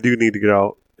 But I do need to get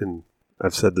out, and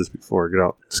I've said this before, get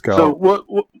out and scout. So what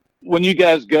when you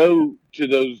guys go to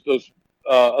those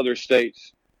other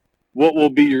states, what will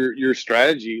be your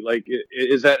strategy? Like,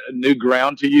 is that a new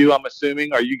ground to you? I'm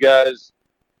assuming. Are you going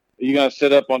to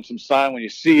set up on some sign when you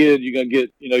see it? You're going to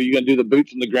get, you know, you're going to do the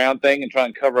boots on the ground thing and try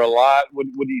and cover a lot? What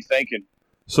are you thinking?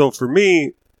 So for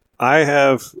me, I'm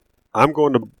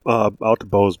going to out to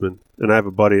Bozeman, and I have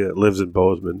a buddy that lives in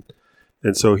Bozeman,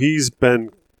 and so he's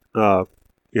been, you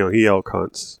know, he elk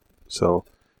hunts, so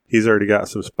he's already got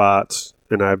some spots,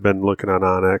 and I've been looking on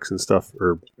Onyx and stuff,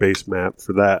 or base map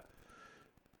for that.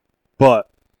 But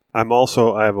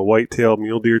I have a whitetail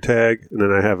mule deer tag, and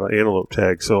then I have an antelope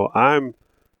tag. So I'm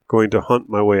going to hunt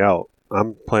my way out.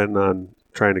 I'm planning on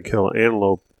trying to kill an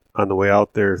antelope on the way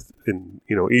out there in,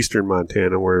 eastern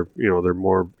Montana, where, they're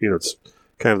more, it's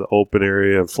kind of the open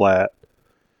area, flat.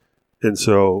 And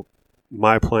so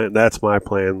that's my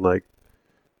plan, like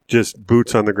just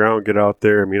boots on the ground, get out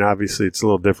there. I mean, obviously it's a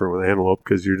little different with antelope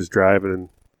because you're just driving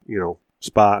and,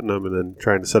 spotting them and then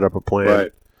trying to set up a plan.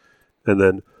 Right. And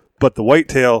then, but the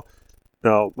whitetail,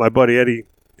 now my buddy Eddie,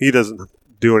 he doesn't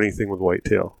do anything with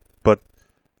whitetail, but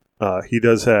he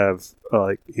does have,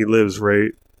 he lives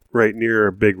right near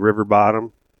a big river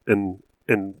bottom. And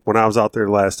when I was out there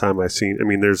last time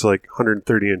there's like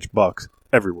 130-inch bucks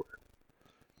everywhere.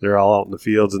 They're all out in the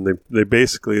fields, and they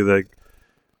basically,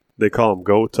 they call them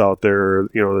goats out there,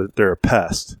 they're a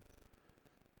pest.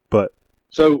 But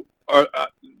so,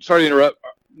 sorry to interrupt.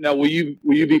 Now, will you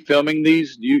be filming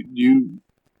these? Do you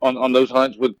on those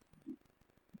hunts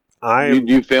do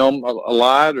you film a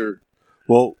lot or?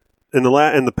 Well, in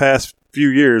the past few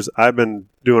years, I've been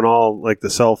doing all like the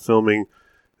self filming.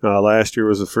 Last year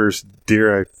was the first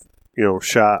deer I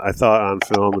shot. I thought on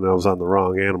film, and I was on the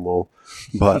wrong animal,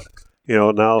 but.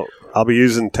 Now I'll be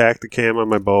using Tacticam on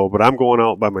my bow, but I'm going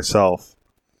out by myself.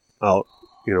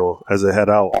 As I head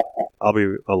out, I'll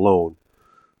be alone.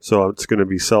 So it's going to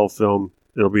be self-film.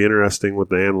 It'll be interesting with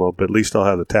the antelope, but at least I'll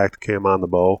have the Tacticam on the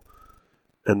bow.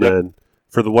 And then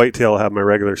for the whitetail, I'll have my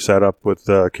regular setup with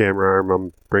the camera arm.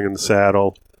 I'm bringing the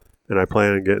saddle, and I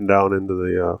plan on getting down into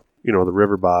the, the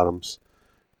river bottoms.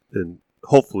 And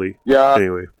hopefully,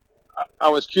 anyway. I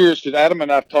was curious because Adam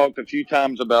and I've talked a few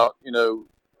times about,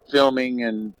 filming,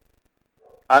 and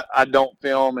I don't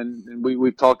film, and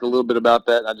we've talked a little bit about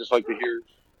that. I just like to hear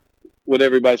what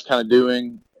everybody's kind of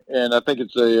doing, and I think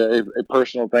it's a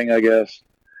personal thing, I guess.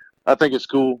 I think it's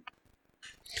cool.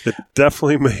 It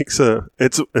definitely makes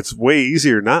it's way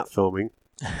easier not filming,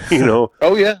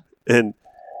 Oh yeah.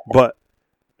 But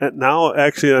now,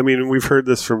 actually, we've heard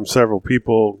this from several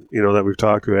people, that we've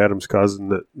talked to. Adam's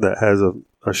cousin that has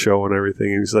a show and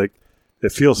everything, and he's like,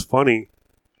 it feels funny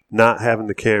not having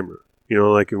the camera,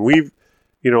 and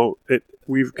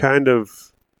we've kind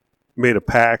of made a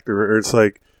pact, or it's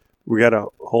like we got to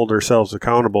hold ourselves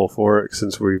accountable for it,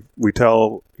 since we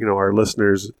tell our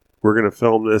listeners we're going to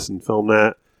film this and film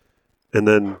that, and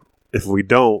then if we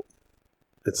don't,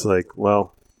 it's like,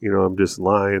 well, I'm just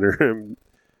lying,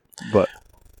 but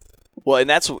and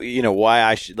that's why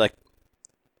I should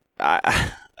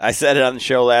I said it on the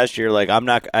show last year, like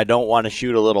I don't want to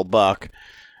shoot a little buck.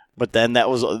 But then that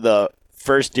was the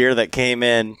first deer that came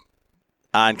in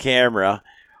on camera,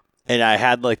 and I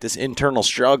had like this internal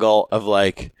struggle of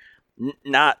like,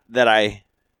 not that I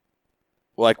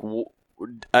like,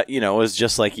 it was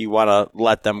just like you want to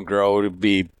let them grow to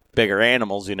be bigger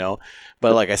animals,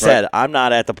 But like I said, I'm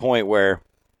not at the point where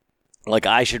like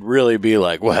I should really be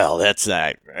like, well, that's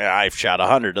not, I've shot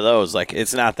 100 of those. Like,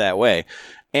 it's not that way.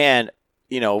 And,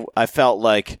 I felt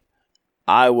like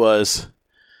I was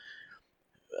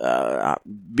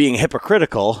being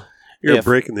hypocritical. You're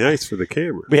breaking the ice for the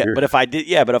camera. Yeah, but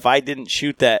if I didn't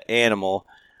shoot that animal,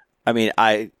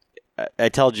 I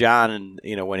tell John,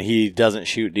 and when he doesn't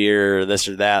shoot deer or this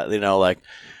or that, like,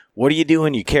 what are you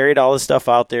doing? You carried all this stuff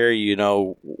out there,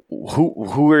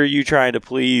 who are you trying to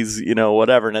please,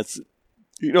 whatever. And it's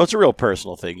it's a real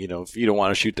personal thing, if you don't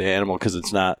want to shoot the animal because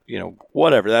it's not,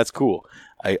 whatever, that's cool.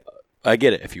 I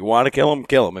get it. If you want to kill him,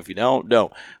 kill him. If you don't.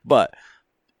 But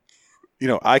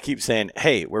I keep saying,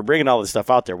 hey, we're bringing all this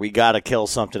stuff out there. We got to kill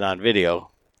something on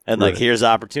video. And, like, here's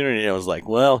opportunity. And it was like,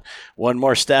 well, one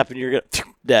more step and you're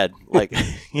dead. Like,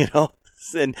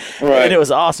 and it was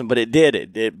awesome. But it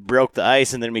did. It broke the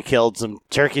ice, and then we killed some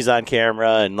turkeys on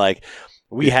camera. And, like,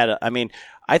 we had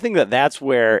I think that's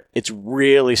where it's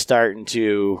really starting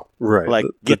to,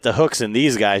 get the hooks in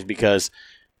these guys because,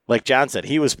 like John said,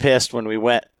 he was pissed when we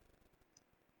went,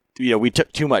 we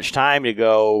took too much time to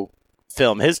go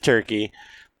film his turkey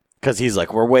because he's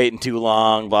like, we're waiting too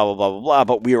long, blah blah blah blah blah.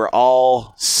 But we were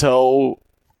all so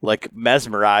like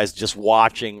mesmerized just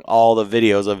watching all the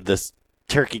videos of this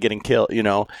turkey getting killed,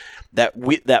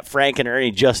 that Frank and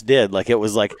Ernie just did. Like, it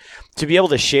was like to be able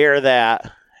to share that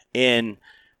in,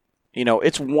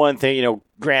 it's one thing.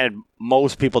 Granted,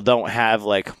 most people don't have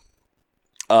like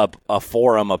a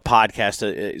forum, a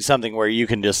podcast, something where you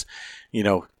can just,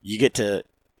 you get to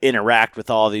interact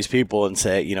with all these people and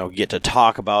say, get to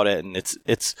talk about it, and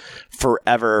it's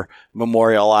forever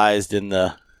memorialized in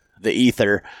the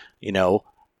ether,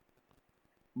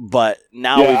 But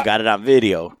now we've got it on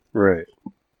video, right?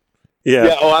 Yeah.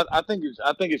 Yeah. Oh, I think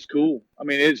it's cool.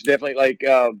 It's definitely like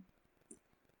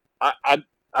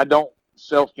I don't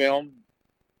self film,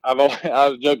 I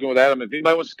was joking with Adam. If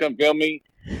anybody wants to come film me,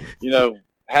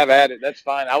 have at it. That's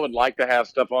fine. I would like to have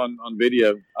stuff on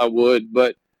video. I would,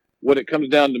 but when it comes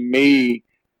down to me,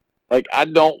 like I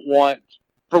don't want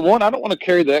to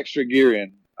carry the extra gear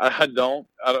in. I don't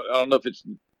know if it's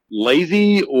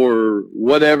lazy or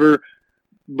whatever.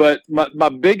 But my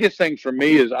biggest thing for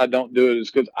me is I don't do it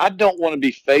is because I don't want to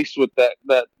be faced with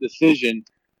that decision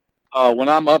when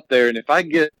I'm up there. And if I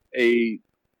get a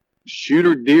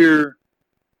shooter deer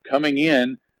coming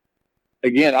in,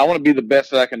 again, I want to be the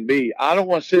best that I can be. I don't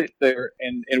want to sit there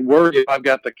and worry if I've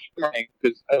got the camera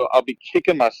because I'll be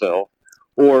kicking myself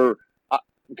or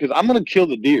because I'm going to kill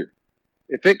the deer.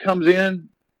 If it comes in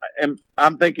and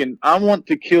I'm thinking I want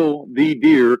to kill the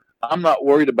deer, I'm not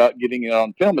worried about getting it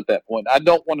on film at that point. I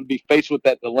don't want to be faced with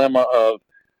that dilemma of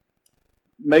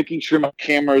making sure my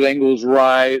camera angle is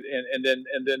right and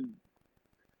then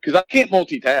because I can't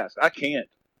multitask. I can't.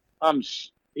 I'm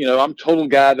total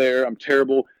guy there. I'm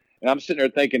terrible. And I'm sitting there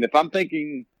thinking, if I'm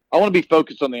thinking, I want to be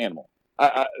focused on the animal.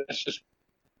 That's just,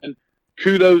 and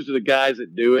kudos to the guys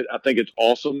that do it. I think it's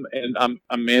awesome. And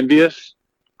I'm envious.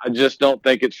 I just don't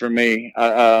think it's for me.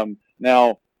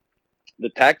 Now the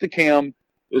Tacticam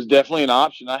is definitely an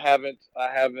option. I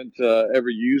haven't ever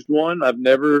used one. I've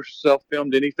never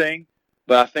self-filmed anything,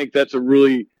 but I think that's a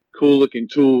really cool looking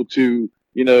tool to,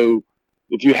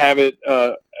 if you have it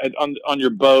on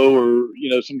your bow or,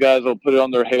 some guys will put it on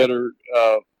their head or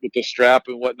with the strap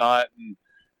and whatnot and,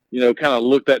 kind of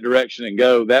look that direction and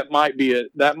go. That might be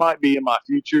in my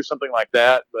future, something like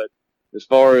that. But as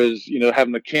far as,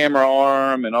 having the camera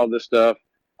arm and all this stuff,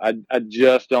 I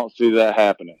just don't see that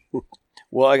happening.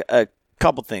 Well, a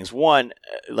couple things. One,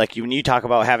 like when you talk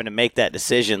about having to make that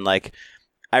decision, like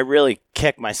I really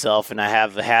kick myself and I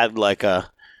have had like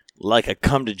a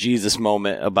come to Jesus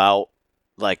moment about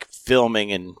like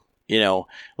filming and,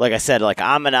 like I said, like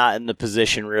I'm not in the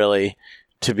position really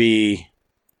to be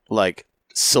like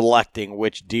selecting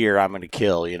which deer I'm going to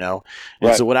kill, And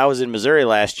right. So when I was in Missouri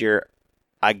last year,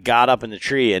 I got up in the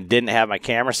tree and didn't have my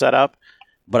camera set up,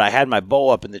 but I had my bow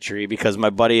up in the tree because my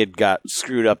buddy had got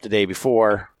screwed up the day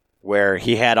before where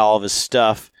he had all of his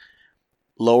stuff,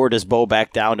 lowered his bow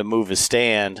back down to move his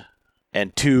stand,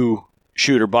 and 2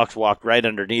 shooter bucks walked right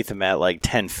underneath him at like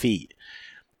 10 feet.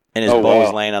 And his bow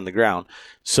was laying on the ground.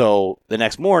 So the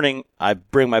next morning, I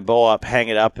bring my bow up, hang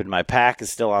it up, and my pack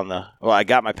is still on I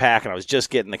got my pack, and I was just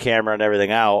getting the camera and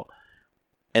everything out.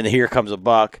 And here comes a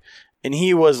buck. And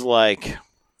he was like,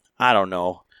 I don't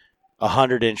know,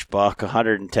 100-inch buck,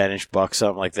 110-inch buck,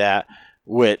 something like that,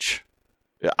 which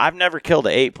I've never killed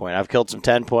an 8-point. I've killed some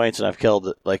 10 points, and I've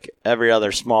killed like every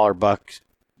other smaller buck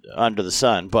under the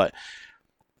sun. But,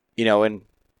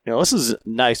 this is a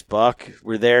nice buck.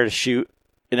 We're there to shoot.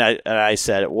 And I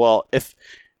said, well, if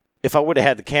I would have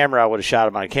had the camera, I would have shot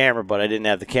him on camera, but I didn't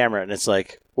have the camera. And it's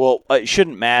like, well, it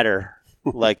shouldn't matter,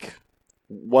 like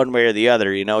one way or the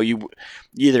other. You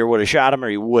either would have shot him or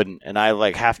you wouldn't. And I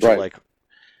like have to like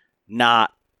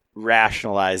not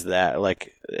rationalize that.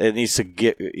 Like it needs to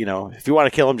get, if you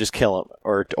want to kill him, just kill him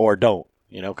or don't.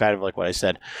 Kind of like what I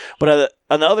said. But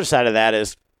on the other side of that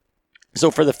is,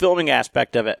 so for the filming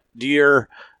aspect of it, do your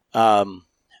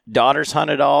daughters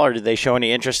hunt at all, or do they show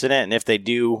any interest in it? And if they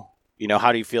do,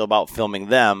 how do you feel about filming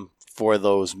them for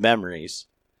those memories?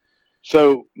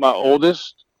 So my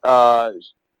oldest,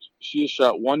 she has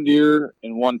shot 1 deer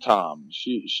and 1 tom.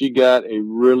 She got a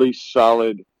really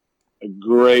solid, a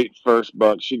great first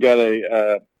buck. She got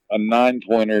a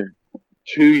 9-pointer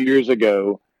 2 years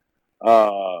ago,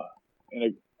 out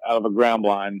of a ground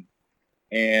blind,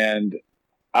 and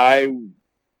I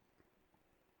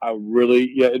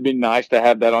really, it'd be nice to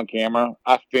have that on camera.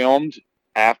 I filmed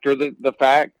after the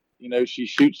fact. She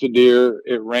shoots the deer.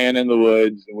 It ran in the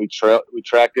woods, and we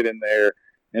tracked it in there.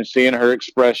 And seeing her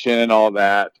expression and all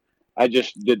that, I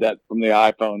just did that from the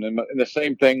iPhone. And the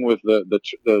same thing with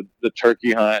the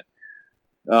turkey hunt.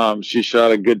 She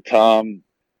shot a good tom,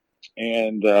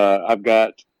 and I've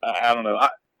got I don't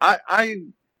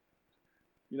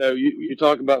know. You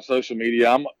talk about social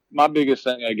media. My biggest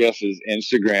thing, I guess, is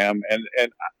Instagram, and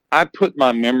I put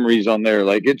my memories on there.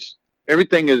 Like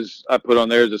everything I put on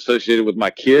there is associated with my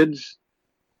kids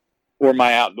or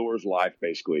my outdoors life,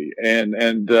 basically,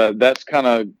 and that's kind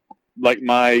of like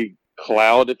my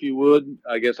cloud, if you would.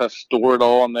 I guess I store it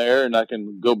all on there, and I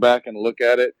can go back and look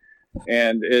at it,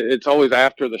 and it's always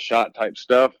after the shot type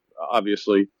stuff,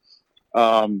 obviously.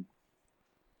 Her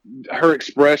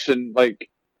expression, like,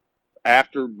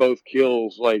 after both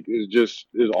kills, like, is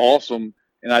awesome.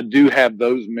 And I do have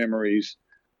those memories.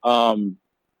 I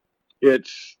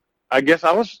guess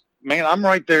I'm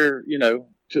right there,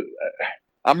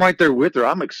 I'm right there with her.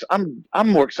 I'm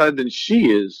more excited than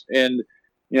she is, and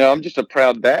I'm just a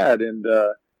proud dad. And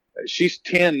she's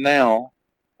 10 now.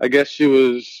 I guess she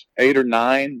was 8 or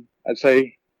 9, I'd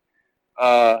say,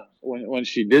 when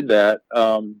she did that.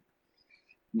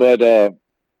 But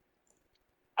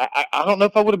I don't know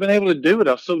if I would have been able to do it.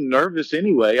 I was so nervous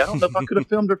anyway. I don't know if I could have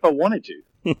filmed her if I wanted to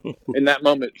in that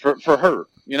moment for her.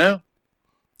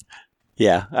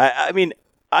 Yeah, I mean,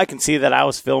 I can see that. I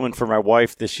was filming for my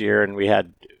wife this year, and we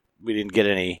didn't get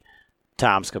any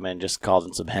toms come in, just called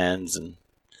in some hens and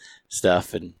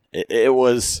stuff, and it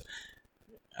was,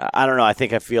 I don't know, I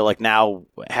think I feel like now,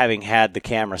 having had the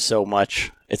camera so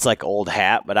much, it's like old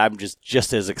hat, but I'm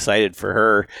just as excited for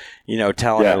her,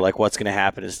 telling her like what's going to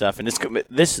happen and stuff. And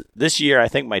this year, I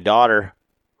think my daughter,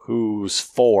 who's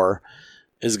 4,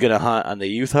 is going to hunt on the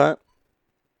youth hunt,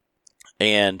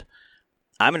 and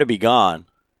I'm going to be gone.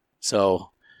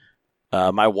 So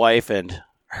my wife and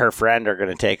her friend are going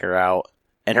to take her out,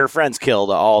 and her friend's killed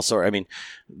all sorts. I mean,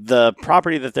 the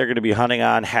property that they're going to be hunting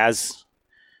on has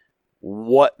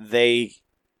what they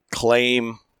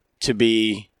claim to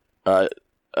be a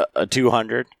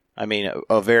 200. I mean,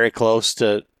 a very close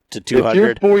to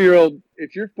 200.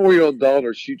 If your 4-year-old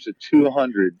daughter shoots a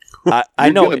 200,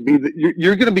 I know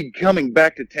you're going to be coming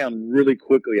back to town really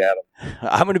quickly, Adam.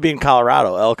 I'm going to be in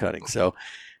Colorado elk hunting, so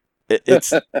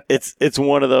it's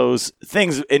one of those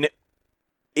things. And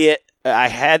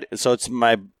it's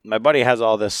my buddy has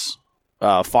all this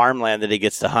farmland that he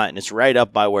gets to hunt, and it's right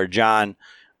up by where John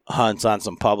hunts on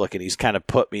some public, and he's kind of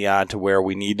put me on to where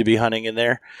we need to be hunting in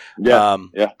there. Yeah.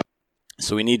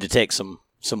 So we need to take some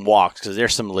walks because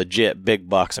there's some legit big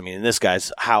bucks. I mean, and this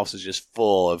guy's house is just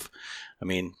full of, I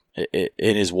mean, and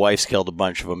his wife's killed a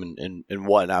bunch of them and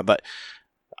whatnot. But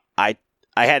I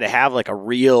had to have like a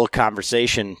real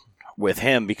conversation with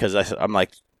him because I'm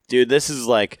like, dude, this is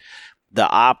like the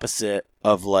opposite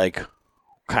of like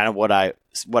kind of what I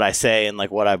say and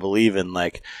like what I believe in.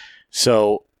 Like,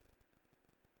 so,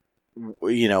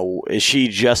 is she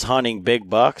just hunting big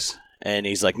bucks? And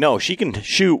he's like, no, she can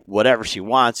shoot whatever she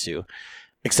wants to,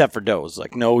 except for does.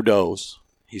 Like, no does.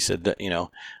 He said that,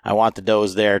 I want the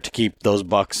does there to keep those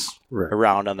bucks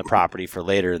around on the property for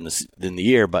later in the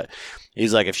year. But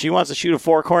he's like, if she wants to shoot a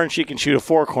forkhorn, she can shoot a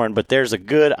forkhorn, but there's a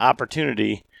good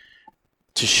opportunity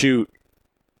to shoot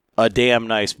a damn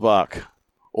nice buck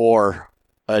or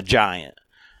a giant,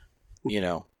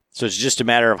 So it's just a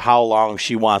matter of how long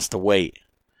she wants to wait.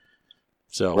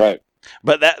 So, right.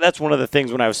 But that's one of the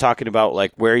things when I was talking about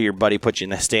like where your buddy puts you in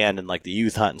the stand and like the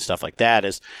youth hunt and stuff like that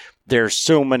is there's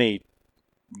so many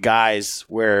guys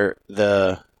where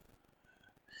the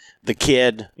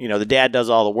kid, the dad does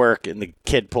all the work and the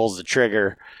kid pulls the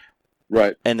trigger.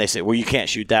 Right. And they say, well, you can't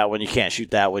shoot that one. You can't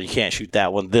shoot that one. You can't shoot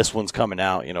that one. This one's coming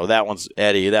out. That one's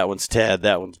Eddie. That one's Ted.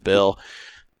 That one's Bill.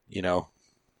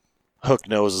 Hook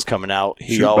Nose is coming out.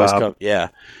 He always comes. Yeah.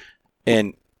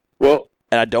 And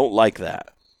I don't like that.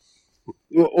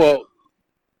 Well,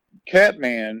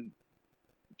 Catman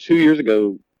 2 years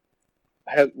ago,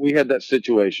 we had that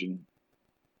situation.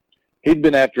 He'd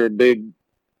been after a big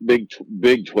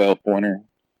 12-pointer,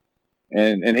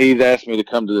 and he'd asked me to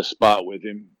come to the spot with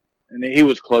him. And he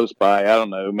was close by, I don't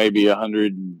know, maybe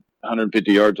 100,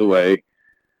 150 yards away.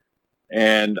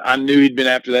 And I knew he'd been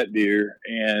after that deer.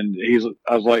 And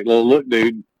I was like, well, look,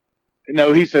 dude.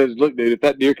 No, he says, look, dude, if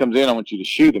that deer comes in, I want you to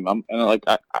shoot him. I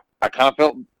kind of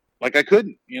felt like I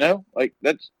couldn't, like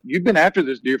you've been after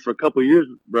this deer for a couple of years,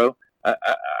 bro. I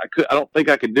don't think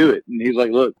I could do it. And he's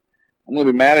like, look, I'm going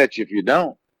to be mad at you if you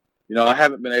don't. I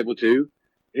haven't been able to.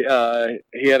 He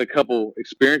had a couple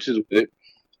experiences with it.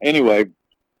 Anyway,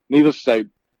 needless to say,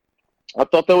 I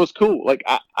thought that was cool. Like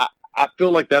I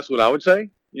feel like that's what I would say.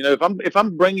 If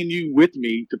I'm bringing you with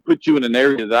me to put you in an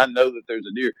area that I know that there's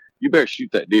a deer, you better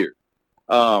shoot that deer.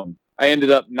 I ended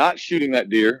up not shooting that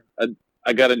deer.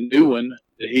 I got a new one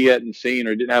that he hadn't seen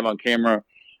or didn't have on camera.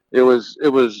 It was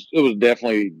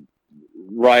definitely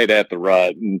right at the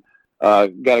rut, and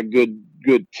got a good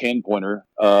 10-pointer.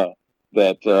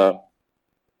 But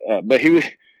he was.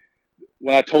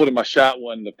 When I told him I shot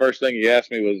one, the first thing he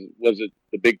asked me was it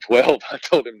the Big 12? I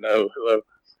told him no.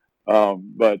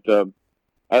 But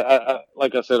I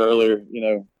like I said earlier,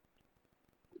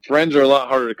 friends are a lot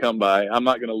harder to come by. I'm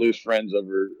not going to lose friends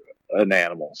over an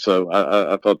animal. So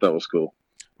I thought that was cool.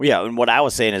 Well, yeah, and what I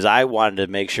was saying is I wanted to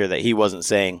make sure that he wasn't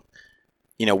saying,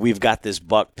 we've got this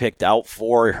buck picked out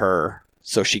for her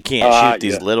so she can't shoot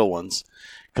these little ones.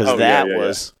 Because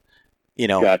was,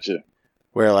 gotcha.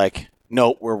 Where like,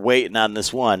 nope, we're waiting on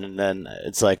this one. And then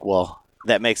it's like, well,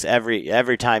 that makes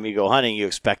every time you go hunting, you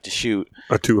expect to shoot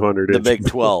a 200 the Big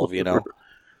 12,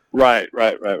 Right.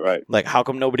 Like, how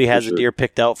come nobody has sure. a deer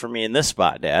picked out for me in this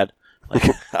spot, Dad? Like,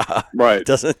 Right.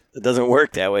 It doesn't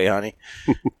work that way, honey.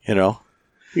 You know.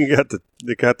 They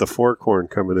got the fork horn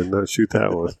coming in. Not shoot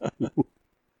that one.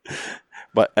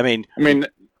 But I mean,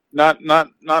 not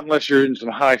unless you're in some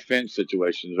high fence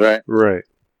situations, right? Right.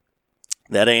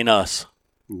 that ain't us.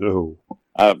 No.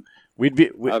 We'd be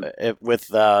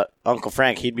with Uncle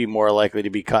Frank. He'd be more likely to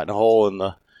be cutting a hole in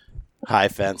the high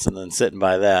fence and then sitting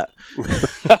by that.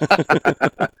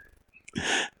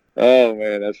 Oh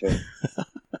man, that's funny.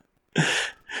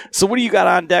 So, what do you got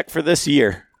on deck for this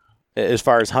year, as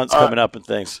far as hunts coming up and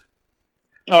things?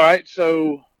 All right,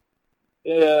 so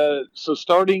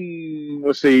starting,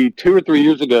 let's see, 2 or 3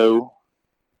 years ago,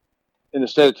 in the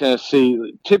state of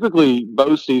Tennessee, typically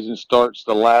bow season starts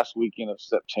the last weekend of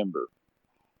September.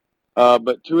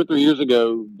 But 2 or 3 years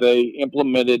ago, they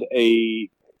implemented a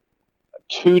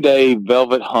 2-day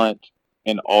velvet hunt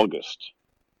in August.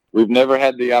 We've never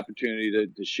had the opportunity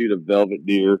to shoot a velvet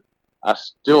deer. I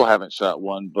still haven't shot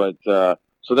one, but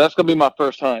so that's going to be my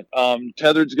first hunt.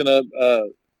 Tethered's going to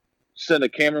send a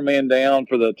cameraman down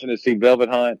for the Tennessee velvet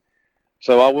hunt.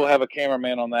 So I will have a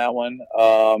cameraman on that one.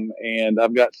 And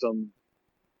I've got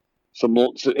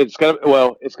it's got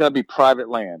to be private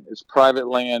land. It's private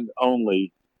land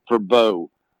only for bow.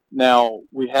 Now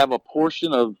we have a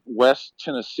portion of West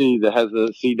Tennessee that has a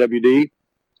CWD,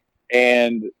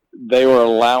 and they were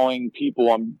allowing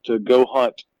people to go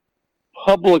hunt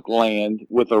public land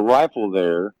with a rifle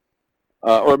there,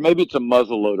 or maybe it's a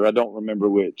muzzle loader. I don't remember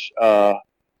which,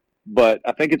 but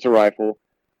I think it's a rifle.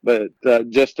 But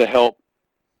just to help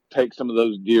take some of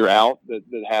those deer out that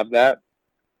have that.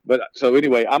 But so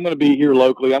anyway, I'm going to be here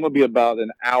locally. I'm going to be about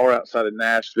an hour outside of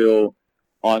Nashville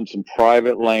on some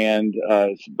private land.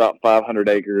 It's about 500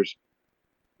 acres.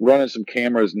 Running some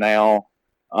cameras now.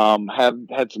 Have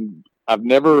had some. I've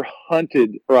never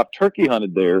hunted, or I've turkey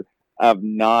hunted there. I've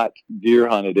not deer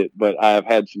hunted it, but I have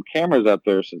had some cameras out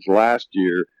there since last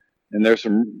year, and there's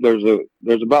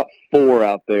about 4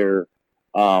 out there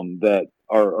that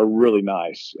are really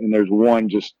nice, and there's one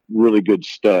just really good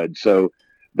stud. So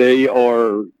they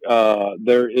are.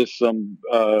 There is some.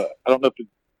 I don't know if it's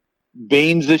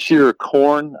beans this year or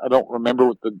corn. I don't remember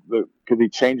what the because he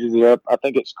changes it up. I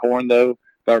think it's corn though,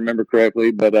 if I remember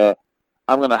correctly. But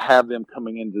I'm going to have them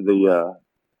coming into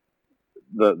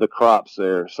the crops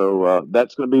there. So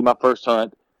that's going to be my first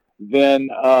hunt. Then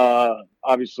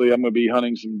obviously I'm going to be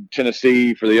hunting some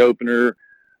Tennessee for the opener.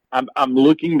 I'm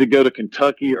looking to go to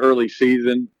Kentucky early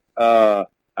season. I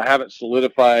haven't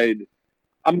solidified.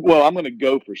 I'm going to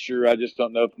go for sure. I just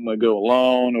don't know if I'm going to go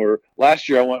alone, or last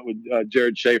year I went with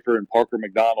Jared Schaefer and Parker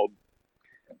McDonald,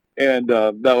 and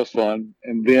that was fun.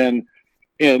 And then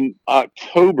in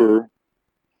October,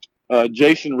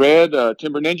 Jason Red,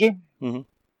 Timber Ninja, Mm-hmm.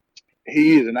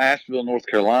 he is in Asheville, North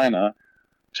Carolina.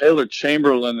 Taylor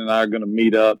Chamberlain and I are going to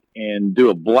meet up and do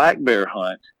a black bear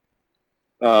hunt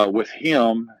with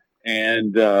him,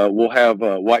 and we'll have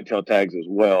whitetail tags as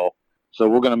well. So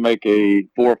we're going to make a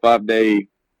 4 or 5 day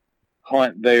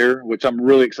hunt there, which I'm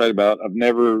really excited about. I've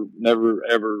never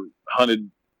ever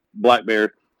hunted black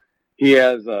bear. He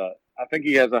has, I think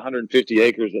he has 150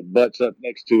 acres that butts up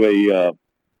next to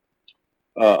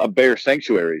a bear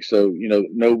sanctuary. So,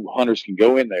 no hunters can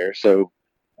go in there. So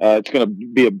it's going to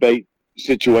be a bait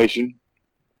situation,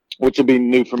 which will be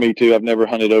new for me too. I've never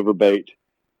hunted over bait.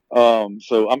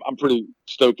 So I'm pretty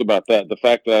stoked about that. The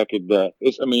fact that I could,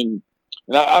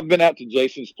 and I've been out to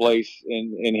Jason's place,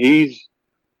 and he's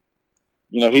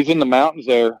in the mountains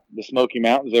there, the Smoky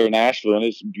Mountains there in Asheville, and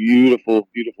it's beautiful,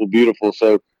 beautiful, beautiful.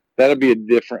 So that'll be a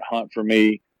different hunt for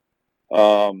me.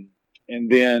 And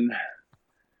then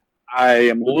I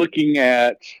am looking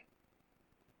at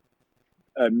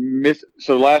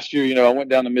so last year, I went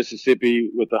down to Mississippi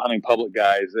with the hunting public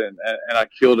guys, and I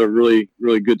killed a really,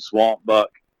 really good swamp buck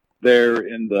there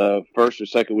in the first or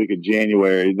second week of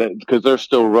January, because they're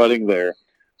still rutting there.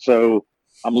 So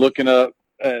I'm looking up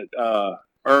at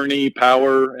Ernie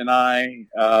Power and I,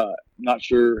 not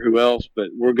sure who else, but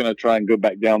we're going to try and go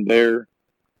back down there.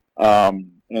 And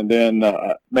then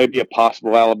maybe a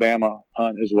possible Alabama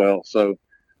hunt as well. So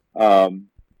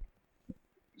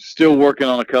still working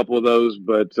on a couple of those,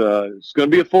 but it's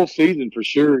going to be a full season for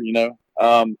sure,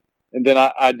 And then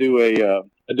I do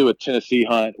a Tennessee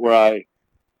hunt where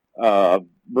I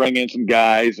bring in some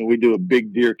guys, and we do a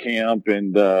big deer camp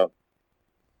and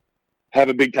have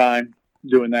a big time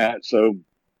doing that. So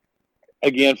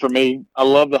again, for me, I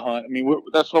love the hunt. I mean,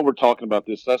 that's what we're talking about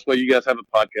this. That's why you guys have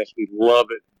a podcast. We love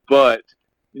it. But,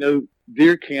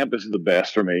 deer camp is the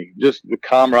best for me. Just the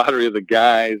camaraderie of the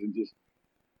guys, and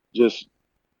just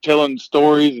telling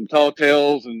stories and tall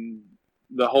tales and,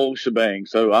 the whole shebang.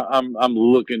 So I'm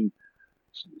looking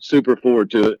super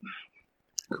forward to it.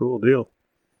 Cool deal.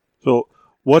 So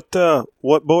what bow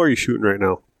are you shooting right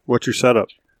now? What's your setup?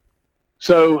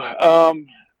 So I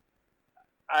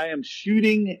am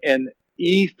shooting an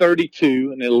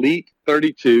E32, an Elite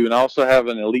 32, and I also have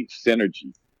an Elite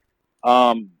Synergy.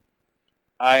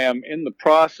 I am in the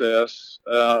process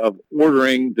of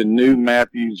ordering the new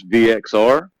Matthews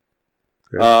VXR.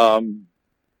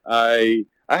 Okay.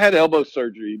 I had elbow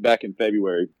surgery back in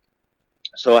February,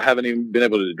 so I haven't even been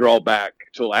able to draw back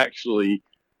till actually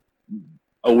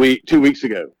 2 weeks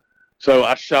ago. So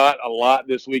I shot a lot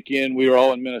this weekend. We were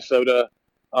all in Minnesota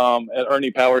at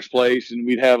Ernie Power's place, and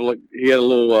he had a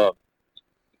little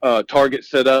target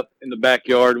set up in the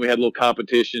backyard, and we had little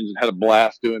competitions and had a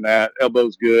blast doing that.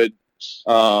 Elbow's good.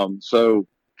 So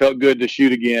felt good to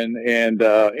shoot again. And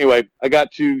anyway, I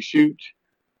got to shoot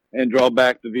and draw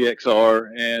back the VXR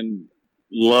and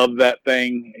love that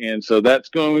thing. And so that's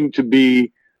going to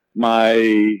be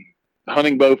my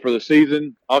hunting bow for the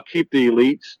season. I'll keep the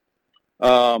Elites.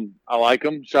 I like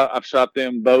them. I've shot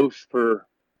them both for,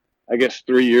 I guess,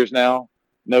 3 years now.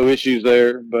 No issues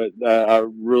there, but I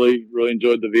really, really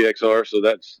enjoyed the VXR. So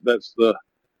that's the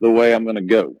way I'm going to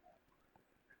go.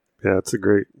 Yeah, it's a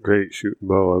great shooting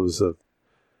bow.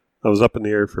 I was up in the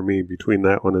air for me between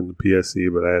that one and the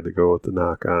PSE, but I had to go with the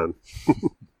knock on.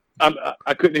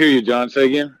 I couldn't hear you, John. Say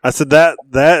again. I said that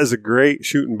is a great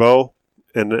shooting bow,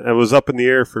 and it was up in the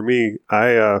air for me.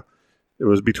 It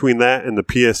was between that and the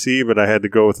PSE, but I had to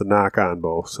go with the knock on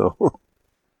bow. So,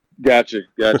 gotcha.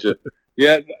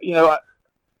 Yeah,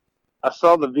 I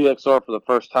saw the VXR for the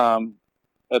first time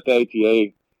at the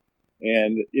ATA,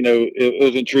 and it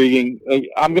was intriguing.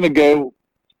 I'm going to go.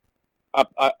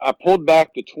 I pulled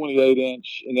back the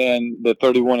 28-inch and then the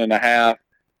 31.5,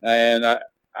 and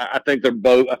I think they're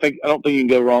both. I don't think you can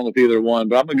go wrong with either one,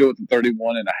 but I'm going to go with the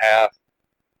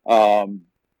 31.5.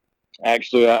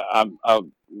 Actually, I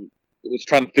was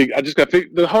trying to figure. I just got to figure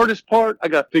the hardest part. I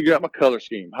got to figure out my color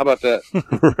scheme. How about that?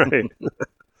 Right.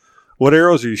 What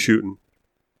arrows are you shooting?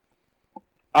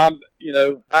 I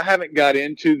haven't got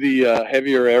into the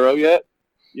heavier arrow yet.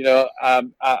 I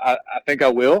think I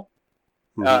will.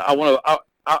 Mm-hmm.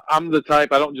 I'm the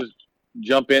type, I don't just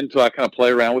jump in till I kind of play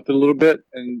around with it a little bit.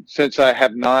 And since I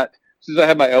had my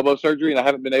elbow surgery and I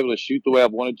haven't been able to shoot the way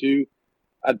I've wanted to,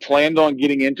 I'd planned on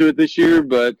getting into it this year,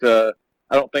 but I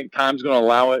don't think time's going to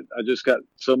allow it. I just got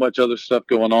so much other stuff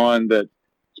going on that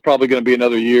it's probably going to be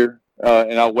another year.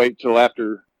 And I'll wait till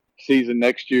after season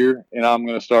next year, and I'm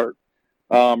going to start.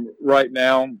 Right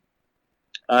now,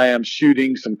 I am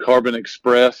shooting some Carbon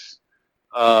Express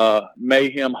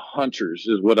Mayhem Hunters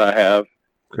is what I have.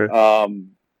 Okay.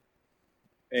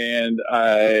 And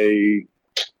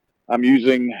I'm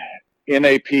using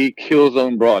NAP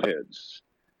Killzone broadheads.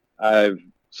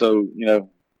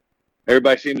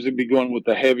 Everybody seems to be going with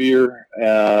the heavier,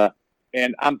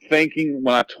 and I'm thinking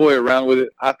when I toy around with it,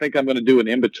 I think I'm going to do an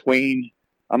in between.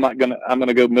 I'm going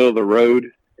to go middle of the road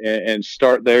and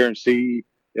start there and see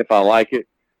if I like it.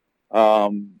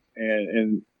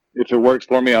 And if it works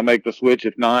for me, I'll make the switch.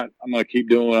 If not, I'm going to keep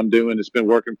doing what I'm doing. It's been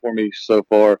working for me so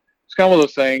far. It's kind of one of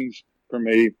those things for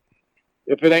me.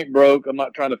 If it ain't broke, I'm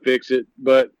not trying to fix it,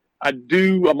 but I'm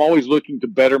always looking to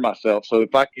better myself. So if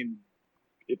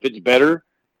it's better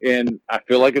and I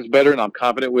feel like it's better and I'm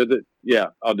confident with it, yeah,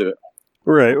 I'll do it.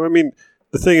 Right. I mean,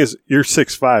 the thing is, you're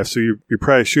 6'5", so you're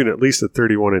probably shooting at least a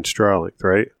 31-inch draw length,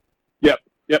 right?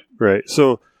 Yep. Right.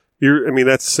 So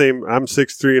that's the same. I'm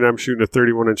 6'3", and I'm shooting a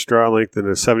 31-inch draw length and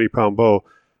a 70-pound bow.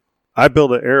 I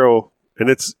build an arrow, and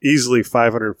it's easily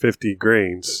 550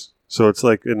 grains. So it's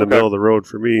like in the middle of the road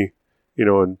for me,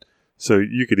 and so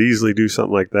you could easily do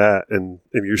something like that, and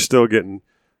you're still getting,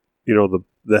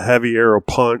 the heavy arrow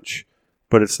punch,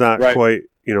 but it's not quite,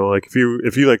 like if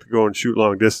you like to go and shoot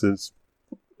long distance,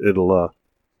 it'll,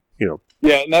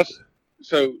 Yeah, and that's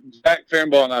so Zach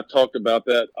Fehrenbaugh and I talked about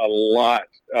that a lot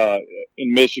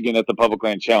in Michigan at the Public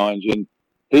Land Challenge, and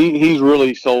he's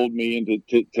really sold me into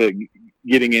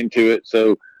getting into it.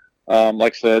 So,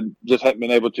 like I said, just haven't been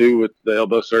able to with the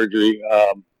elbow surgery,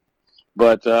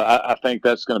 but I think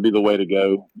that's going to be the way to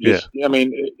go. I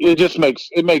mean, it just makes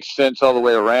sense all the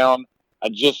way around. I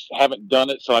just haven't done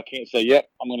it, so I can't say, yep,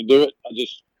 I'm going to do it. I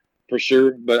just for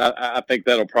sure, but I think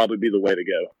that'll probably be the way to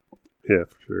go. Yeah,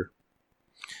 for sure.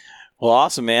 Well,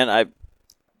 awesome, man.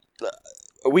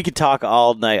 We could talk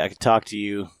all night. I could talk to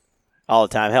you all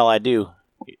the time. Hell, I do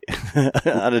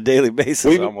on a daily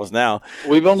basis almost now.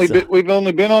 We've only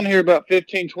been on here about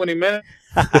 15, 20 minutes.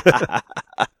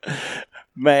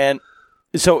 Man,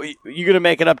 so you going to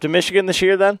make it up to Michigan this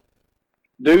year then?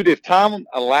 Dude, if time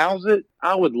allows it,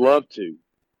 I would love to.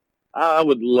 I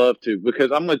would love to,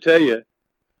 because I'm going to tell you,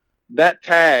 that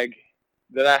tag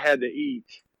that I had to eat,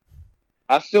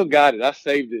 I still got it. I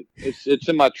saved it. It's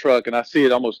in my truck, and I see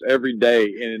it almost every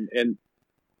day. And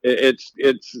it's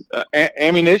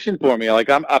ammunition for me. Like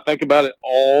I think about it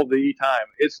all the time.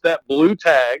 It's that blue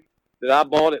tag that I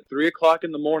bought at 3:00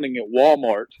 in the morning at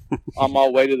Walmart on my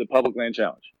way to the Public Land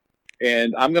Challenge,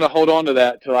 and I'm going to hold on to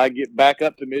that till I get back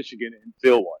up to Michigan and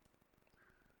fill one.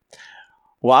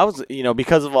 Well, I was,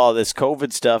 because of all this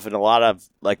COVID stuff and a lot of,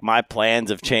 like, my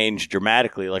plans have changed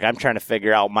dramatically. Like, I'm trying to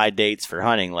figure out my dates for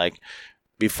hunting. Like,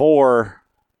 before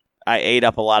I ate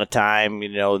up a lot of time,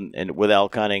 and with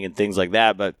elk hunting and things like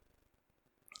that. But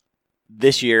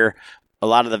this year, a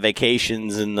lot of the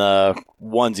vacations and the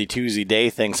onesie-twosie day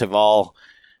things have all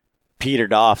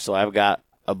petered off. So I've got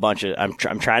a bunch of, I'm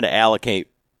trying to allocate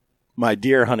my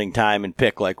deer hunting time and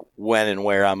pick, like, when and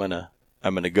where I'm going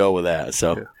to go with that.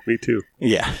 So yeah, me too.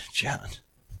 Yeah, John.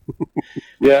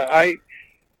 Yeah, I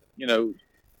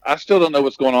still don't know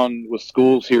what's going on with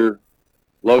schools here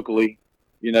locally.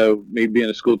 Me being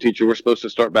a school teacher, we're supposed to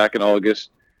start back in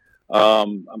August. I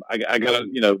got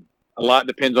to, a lot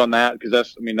depends on that, because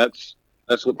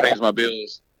that's what pays my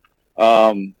bills.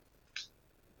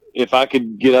 If I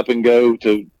could get up and go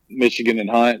to Michigan and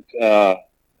hunt,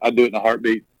 I'd do it in a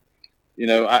heartbeat.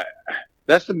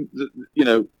 That's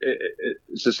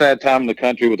it's a sad time in the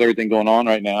country with everything going on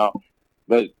right now,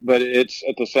 but it's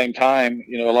at the same time,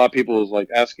 a lot of people is like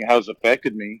asking how it's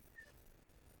affected me.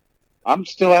 I'm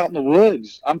still out in the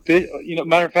woods.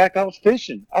 Matter of fact, I was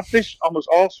fishing. I fished almost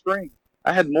all spring.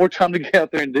 I had more time to get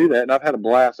out there and do that, and I've had a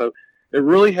blast. So it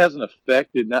really hasn't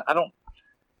affected. Now, I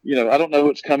don't know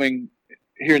what's coming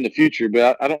here in the future,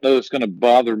 but I don't know it's going to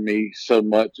bother me so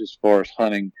much as far as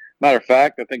hunting. Matter of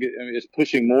fact, I think it's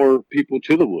pushing more people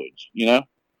to the woods,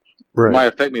 Right. It might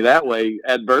affect me that way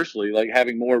adversely, like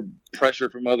having more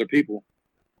pressure from other people.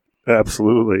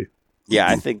 Absolutely. Yeah,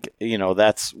 I think,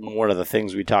 that's one of the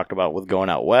things we talked about with going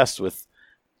out west with,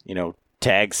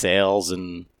 tag sales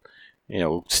and,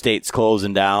 states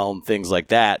closing down, things like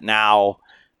that. Now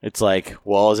it's like,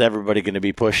 well, is everybody going to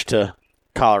be pushed to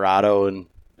Colorado and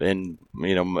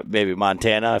maybe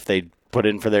Montana if they put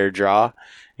in for their draw?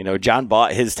 John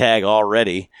bought his tag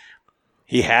already.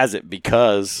 He has it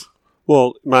because...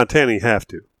 Well, Montana, you have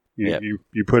to. You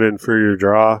put in for your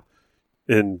draw,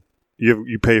 and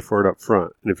you pay for it up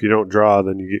front. And if you don't draw,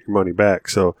 then you get your money back.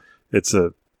 So it's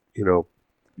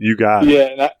you got it. Yeah,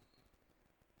 and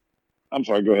I'm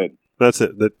sorry, go ahead. That's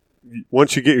it. That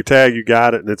once you get your tag, you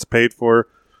got it, and it's paid for.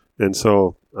 And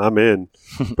so I'm in.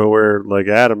 But where, like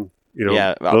Adam,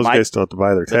 those guys still have to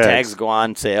buy their tags. The tags go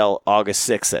on sale August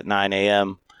 6th at 9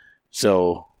 a.m.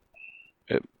 So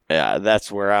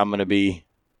that's where I'm going to be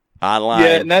online.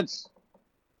 Yeah, and that's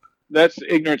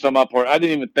ignorance on my part. I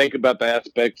didn't even think about the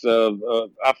aspects of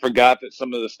I forgot that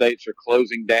some of the states are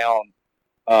closing down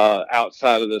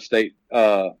outside of the state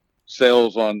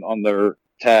sales on their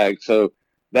tags. So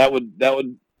that would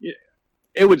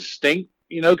it would stink,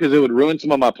 because it would ruin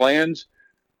some of my plans.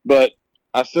 But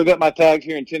I still got my tag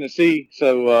here in Tennessee,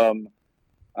 so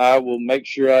I will make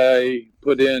sure I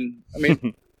put in. I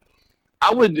mean,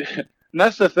 I would. And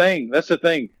that's the thing.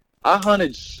 I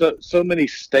hunted so many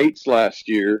states last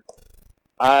year.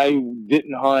 I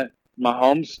didn't hunt my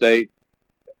home state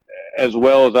as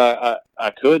well as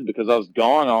I could, because I was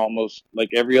gone almost like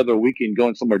every other weekend,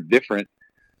 going somewhere different.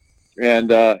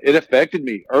 And it affected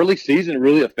me. Early season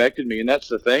really affected me, and that's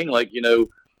the thing. Like,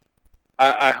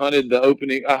 I hunted the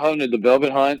opening. I hunted the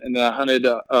velvet hunt, and then I hunted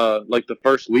like the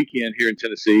first weekend here in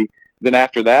Tennessee. Then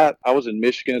after that, I was in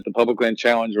Michigan at the Public Land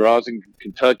Challenge, or I was in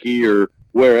Kentucky or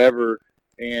wherever.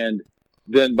 And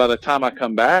then by the time I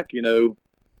come back, the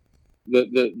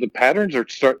patterns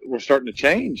were starting to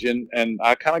change, and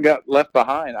I kind of got left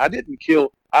behind. I didn't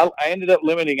kill. I ended up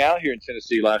limiting out here in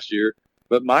Tennessee last year,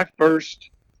 but my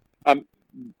first,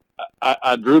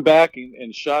 I drew back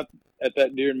and shot at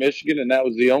that deer in Michigan, and that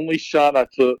was the only shot I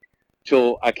took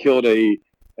till I killed a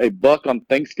buck on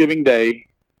Thanksgiving Day,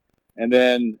 and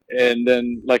then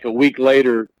like a week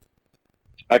later,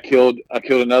 I killed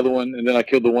another one, and then I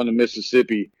killed the one in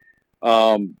Mississippi.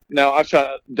 Now I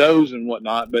shot does and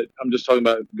whatnot, but I'm just talking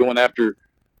about going after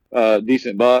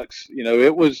decent bucks.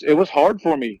 It was hard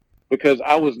for me because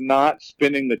I was not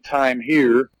spending the time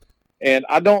here, and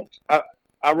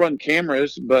I run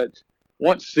cameras, but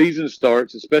once season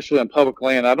starts, especially on public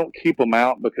land, I don't keep them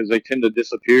out because they tend to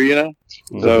disappear.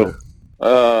 So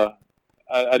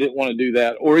I didn't want to do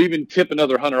that, or even tip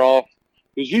another hunter off,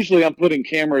 because usually I'm putting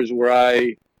cameras where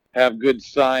I have good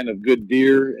sign of good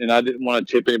deer, and I didn't want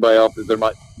to tip anybody off that there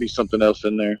might be something else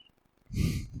in there.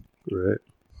 Right.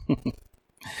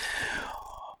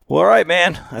 Well, all right,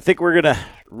 man. I think we're going to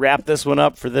wrap this one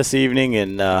up for this evening,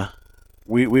 and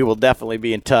we will definitely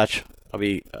be in touch. I'll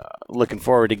be looking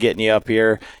forward to getting you up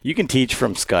here. You can teach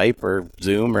from Skype or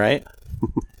Zoom, right?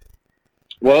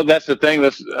 Well, that's the thing.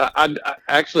 I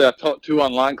taught 2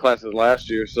 online classes last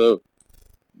year, so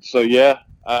yeah,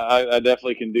 I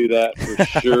definitely can do that for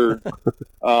sure.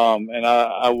 And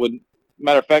I would,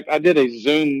 matter of fact, I did a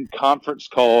Zoom conference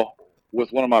call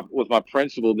with my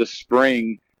principal this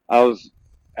spring. I was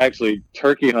actually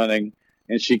turkey hunting,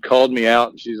 and she called me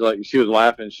out, and she was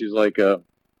laughing. She's like,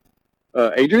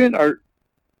 Adrian, are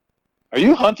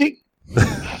you hunting?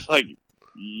 I was like,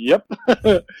 yep.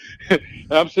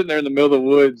 I'm sitting there in the middle of the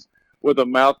woods with a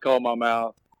mouth call in my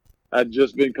mouth. I'd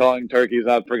just been calling turkeys.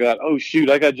 I forgot, oh, shoot,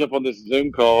 I got to jump on this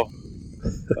Zoom call.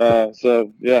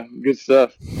 So, yeah, good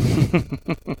stuff.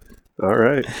 All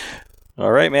right.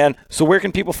 All right, man. So where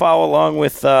can people follow along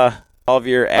with all of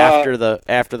your after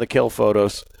the kill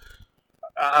photos?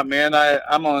 Man,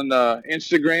 I'm on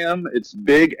Instagram. It's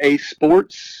Big A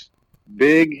Sports,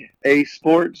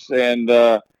 and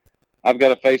I've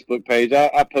got a Facebook page.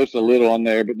 I post a little on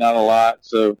there, but not a lot.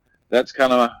 So that's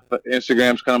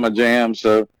Instagram's kind of my jam.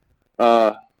 So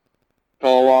follow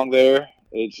along there.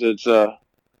 It's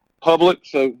public,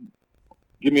 so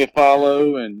give me a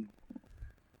follow, and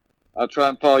I'll try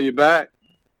and follow you back.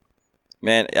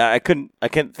 Man, I couldn't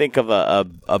think of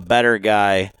a better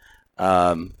guy,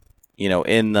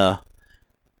 in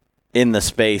the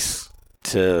space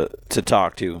to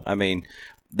talk to. I mean,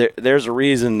 there's a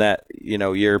reason that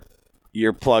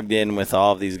you're plugged in with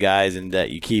all of these guys, and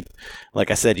that you keep, like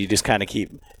I said, you just kind of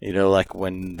keep, like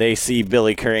when they see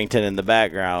Billy Currington in the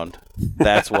background,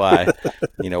 that's why.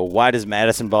 Why does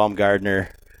Madison Baumgardner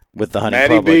with the hunting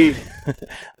Matty public? B.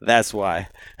 That's why.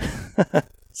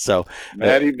 So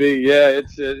Matty B, yeah,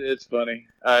 it's funny.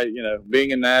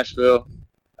 Being in Nashville,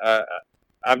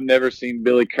 I've never seen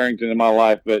Billy Currington in my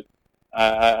life, but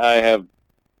I have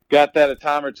got that a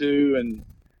time or two, and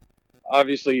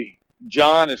obviously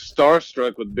John is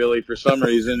starstruck with Billy for some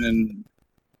reason and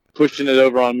pushing it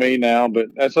over on me now, but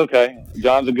that's okay.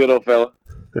 John's a good old fella.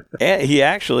 And he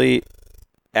actually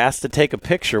asked to take a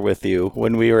picture with you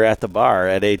when we were at the bar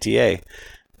at ATA.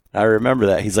 I remember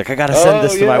that. He's like, I got to send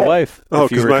this to my wife. Oh,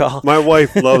 because my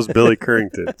wife loves Billy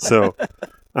Currington. So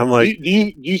I'm like,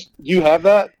 do you have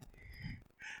that?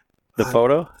 The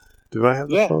photo? Do I have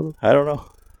the photo? I don't know.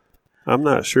 I'm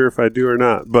not sure if I do or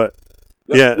not, but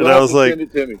yeah. And I was like,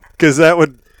 because that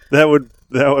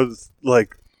was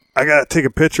like, I got to take a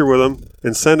picture with him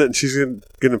and send it, and she's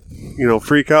gonna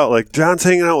freak out like, John's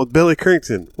hanging out with Billy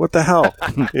Currington. What the hell?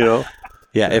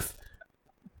 Yeah.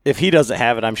 If he doesn't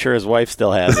have it, I'm sure his wife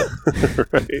still has it.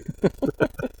 Right.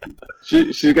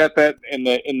 She got that in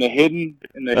the hidden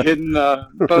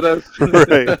photos.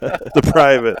 Right. The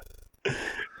private.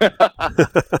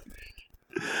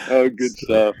 Oh, good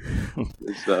stuff.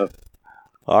 Good stuff.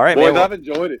 All right, boys. man. I've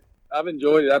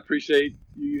enjoyed it. I appreciate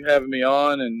you having me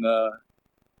on, and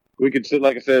we could sit,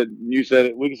 like I said, you said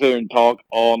it. We can sit here and talk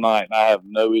all night, and I have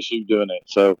no issue doing it.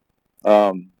 So,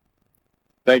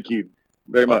 thank you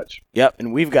very much. Yep,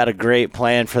 and we've got a great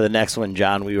plan for the next one,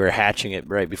 John. We were hatching it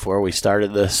right before we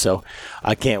started this, so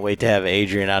I can't wait to have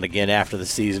Adrian out again after the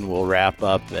season. We'll wrap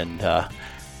up, and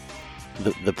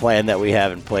the plan that we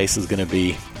have in place is going to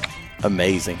be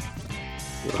amazing.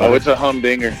 Oh, it's a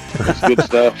humdinger. It's good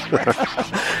stuff.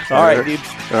 All right, dude.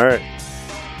 All right.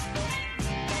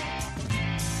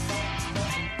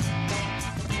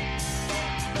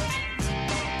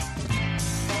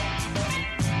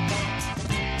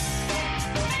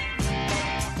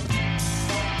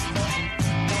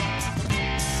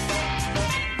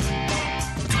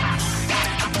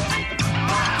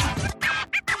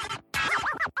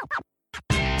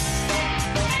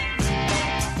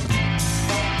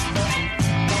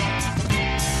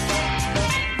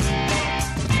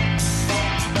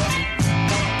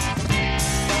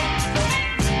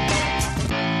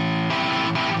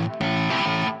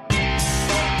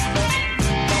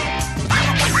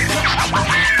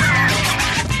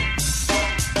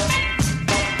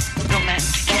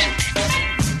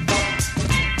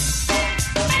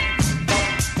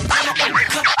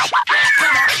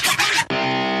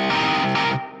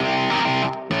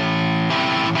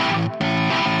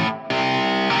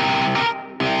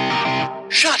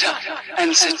 Shut up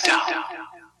and sit down.